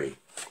glory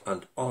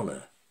and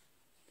honour."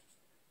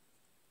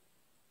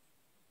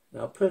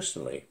 Now,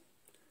 personally,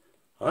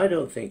 I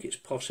don't think it's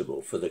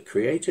possible for the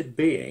created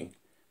being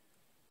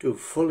to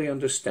fully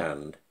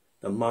understand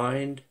the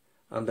mind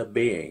and the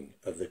being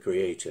of the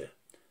Creator,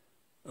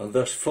 and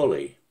thus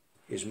fully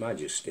His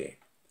majesty.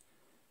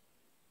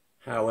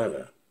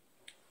 However,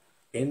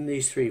 in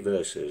these 3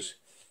 verses,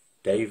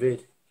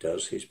 David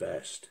does his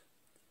best.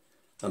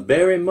 And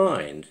bear in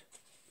mind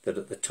that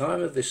at the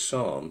time of this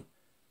psalm,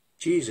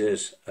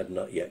 Jesus had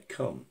not yet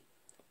come,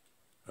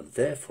 and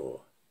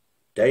therefore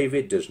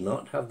David does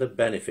not have the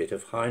benefit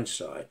of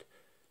hindsight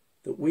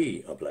that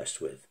we are blessed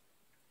with.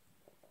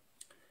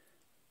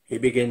 He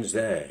begins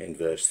there in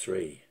verse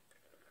 3.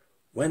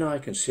 "When I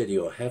consider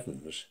your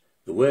heavens,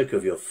 the work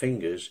of your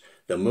fingers,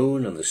 the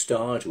moon and the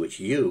stars which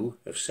you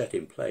have set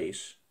in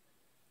place."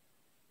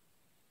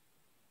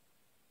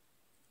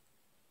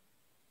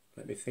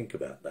 Let me think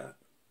about that.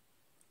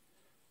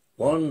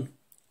 One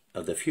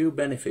of the few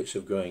benefits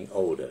of growing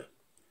older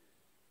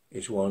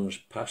is one's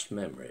past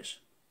memories.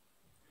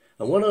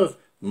 And one of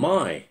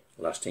my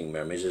lasting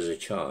memories as a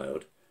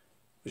child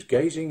was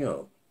gazing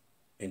up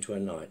into a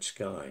night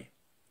sky,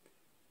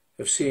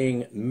 of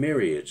seeing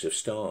myriads of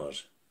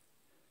stars,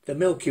 the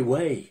Milky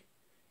Way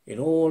in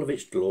all of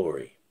its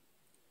glory.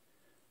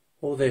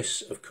 All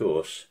this, of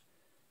course,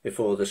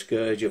 before the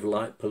scourge of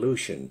light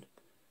pollution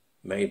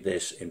made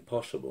this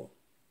impossible.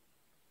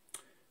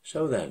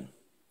 So then,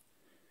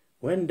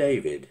 when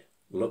David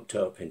looked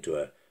up into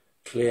a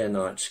clear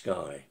night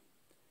sky,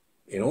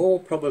 in all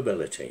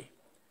probability,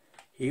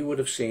 he would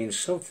have seen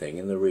something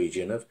in the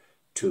region of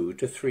 2,000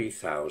 to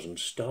 3,000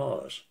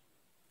 stars.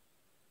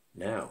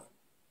 Now,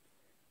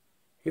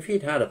 if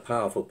he'd had a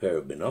powerful pair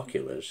of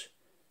binoculars,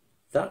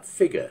 that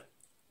figure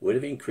would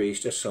have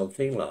increased to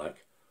something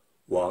like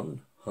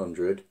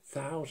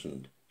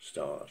 100,000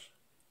 stars.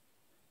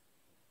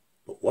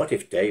 But what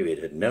if David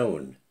had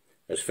known,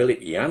 as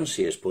Philip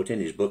Yancey has put in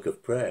his book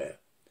of prayer,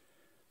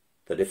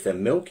 that if the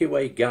Milky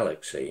Way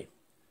galaxy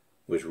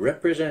was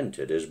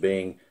represented as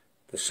being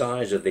the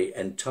size of the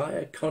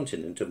entire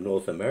continent of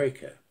North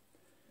America,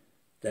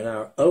 then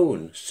our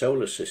own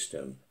solar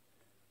system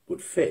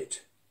would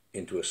fit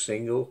into a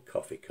single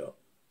coffee cup.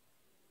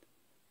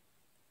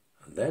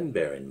 And then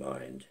bear in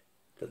mind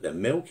that the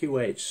Milky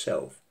Way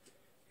itself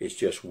is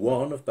just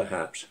one of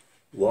perhaps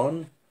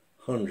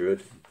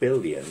 100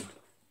 billion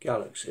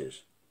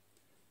galaxies.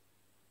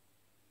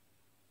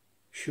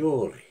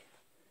 Surely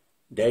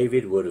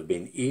David would have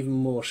been even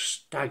more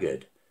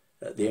staggered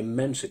at the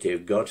immensity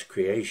of God's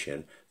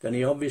creation than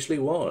he obviously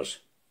was.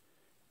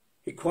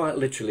 It quite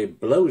literally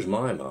blows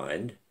my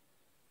mind.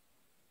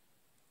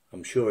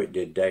 I'm sure it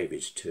did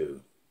David's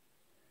too.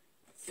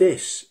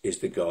 This is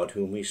the God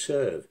whom we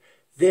serve.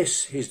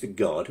 This is the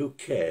God who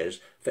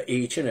cares for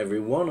each and every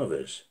one of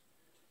us.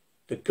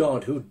 The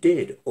God who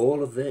did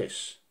all of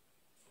this.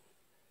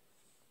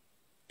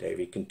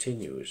 David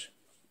continues,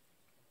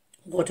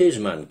 "What is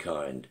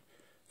mankind,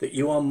 that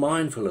you are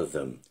mindful of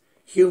them,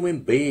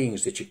 human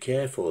beings that you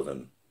care for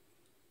them?"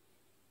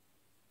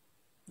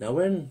 Now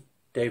when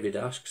David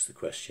asks the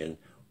question,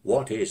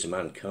 what is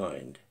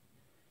mankind?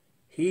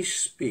 He's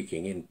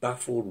speaking in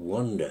baffled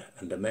wonder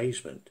and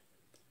amazement.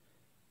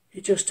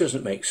 It just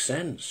doesn't make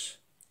sense.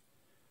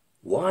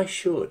 Why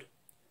should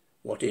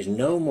what is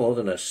no more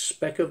than a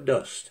speck of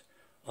dust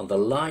on the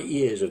light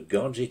years of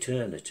God's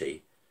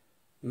eternity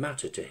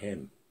matter to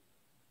him?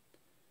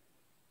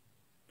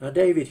 Now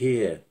David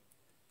here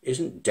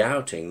isn't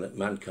doubting that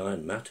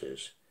mankind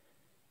matters.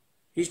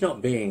 He's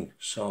not being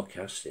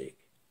sarcastic.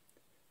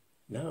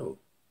 No.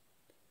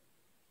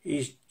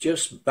 He's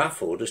just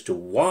baffled as to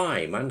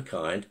why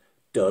mankind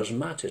does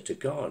matter to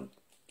God.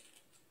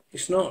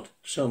 It's not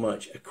so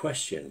much a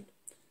question,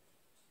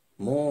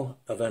 more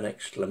of an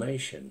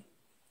exclamation,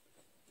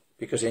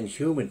 because in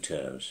human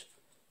terms,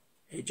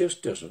 it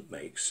just doesn't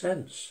make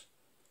sense.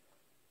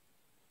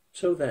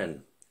 So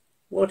then,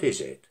 what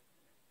is it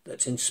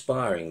that's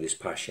inspiring this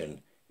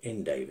passion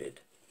in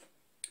David?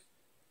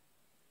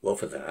 Well,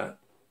 for that,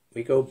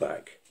 we go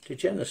back to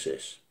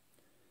Genesis,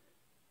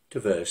 to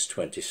verse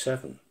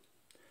 27.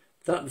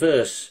 That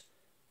verse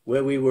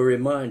where we were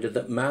reminded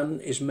that man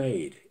is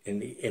made in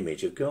the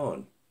image of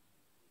God.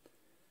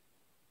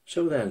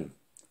 So then,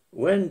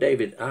 when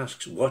David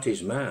asks what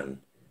is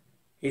man,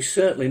 he's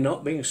certainly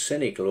not being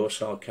cynical or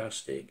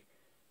sarcastic.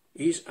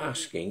 He's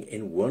asking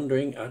in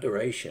wondering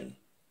adoration.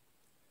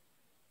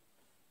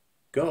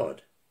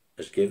 God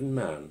has given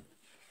man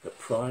the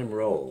prime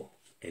role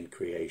in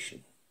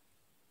creation.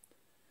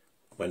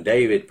 When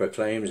David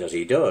proclaims, as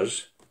he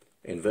does,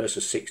 in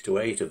verses 6 to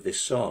 8 of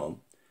this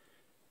psalm,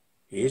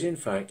 he is in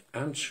fact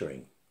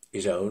answering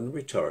his own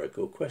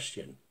rhetorical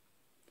question.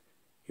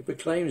 He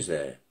proclaims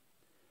there,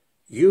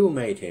 "You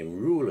made him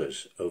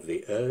rulers over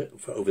the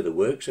earth, over the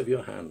works of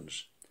your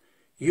hands.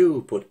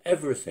 You put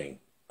everything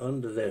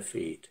under their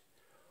feet,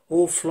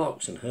 all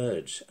flocks and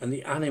herds, and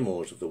the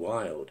animals of the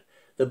wild,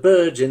 the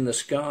birds in the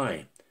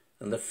sky,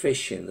 and the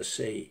fish in the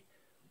sea,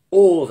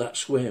 all that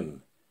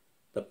swim,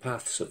 the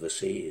paths of the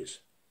seas."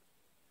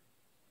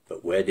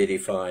 But where did he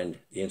find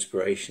the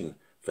inspiration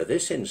for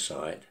this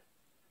insight?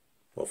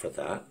 Well, for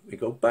that, we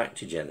go back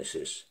to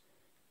Genesis,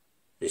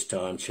 this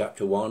time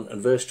chapter 1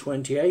 and verse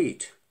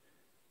 28,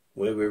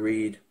 where we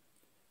read,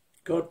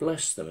 "God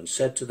blessed them and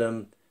said to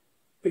them,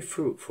 be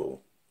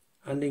fruitful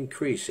and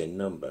increase in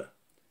number.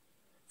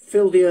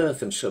 Fill the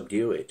earth and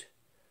subdue it.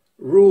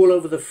 Rule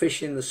over the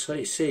fish in the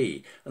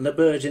sea and the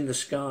birds in the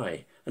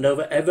sky, and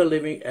over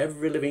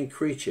every living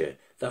creature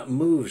that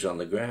moves on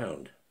the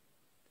ground."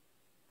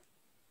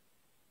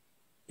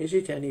 Is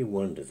it any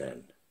wonder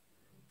then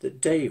that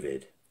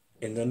David,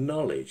 in the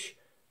knowledge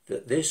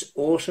that this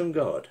awesome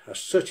God has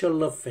such a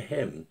love for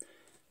him,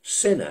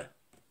 sinner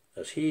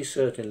as he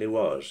certainly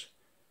was,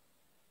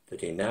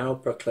 that he now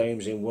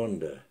proclaims in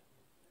wonder,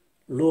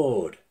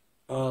 "Lord,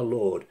 our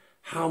Lord,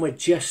 how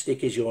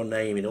majestic is your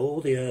name in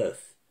all the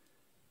earth."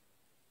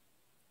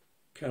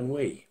 Can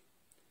we,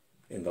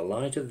 in the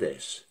light of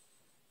this,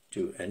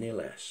 do any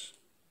less?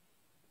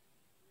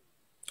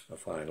 A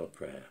final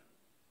prayer.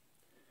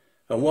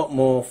 And what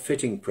more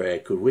fitting prayer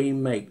could we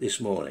make this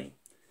morning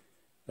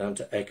than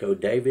to echo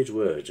David's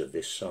words of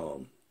this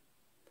psalm.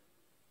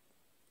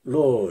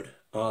 Lord,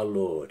 our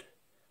Lord,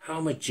 how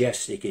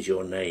majestic is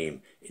your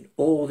name in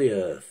all the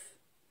earth.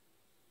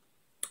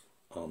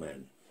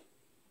 Amen.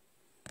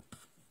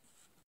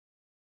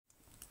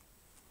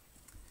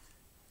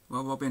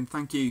 Well, Robin,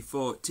 thank you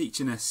for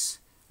teaching us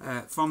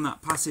from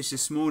that passage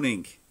this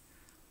morning.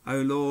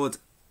 O Lord,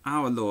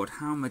 our Lord,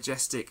 how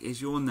majestic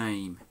is your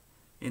name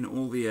in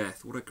all the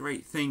earth. What a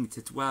great thing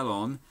to dwell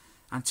on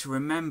and to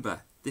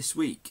remember this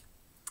week.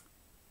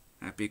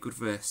 That'd be a good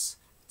verse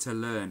to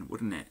learn,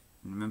 wouldn't it?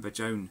 And remember,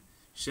 Joan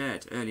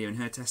shared earlier in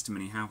her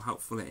testimony how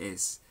helpful it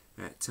is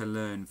to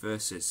learn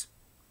verses.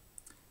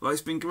 Well,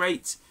 it's been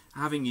great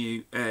having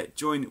you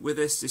join with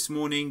us this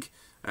morning,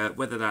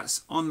 whether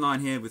that's online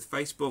here with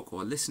Facebook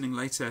or listening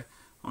later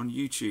on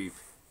YouTube.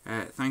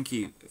 Thank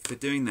you for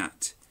doing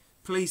that.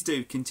 Please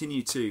do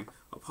continue to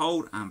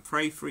uphold and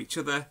pray for each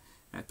other,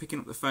 picking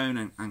up the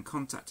phone and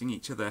contacting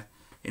each other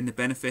in the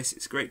benefice.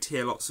 It's great to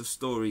hear lots of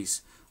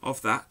stories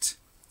of that.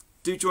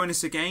 Do join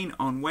us again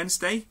on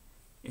Wednesday,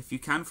 if you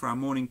can, for our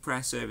morning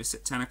prayer service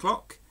at 10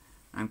 o'clock.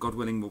 And God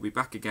willing, we'll be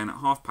back again at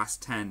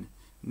 10:30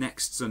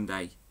 next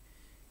Sunday.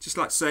 Just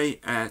like to say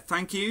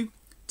thank you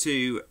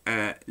to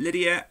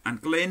Lydia and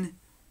Glyn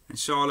and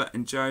Charlotte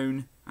and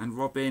Joan and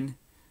Robin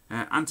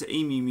and to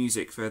Emu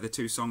Music for the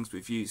 2 songs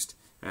we've used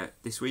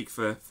this week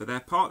for their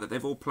part that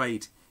they've all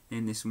played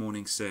in this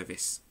morning's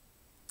service.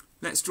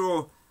 Let's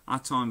draw our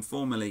time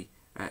formally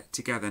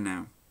together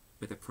now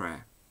with a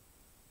prayer.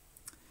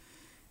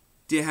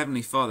 Dear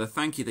Heavenly Father,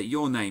 thank you that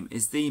your name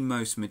is the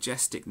most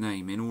majestic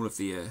name in all of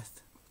the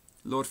earth.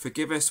 Lord,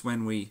 forgive us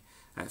when we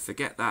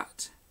forget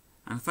that.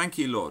 And thank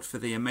you, Lord, for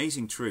the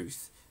amazing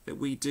truth that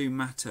we do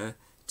matter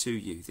to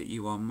you, that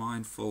you are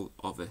mindful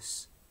of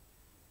us.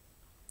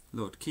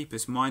 Lord, keep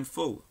us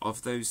mindful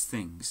of those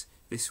things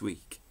this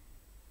week.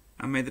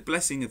 And may the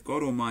blessing of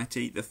God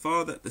Almighty, the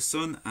Father, the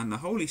Son and the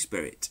Holy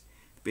Spirit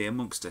be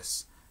amongst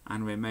us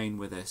and remain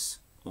with us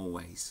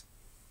always.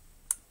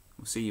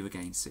 We'll see you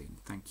again soon.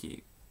 Thank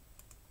you.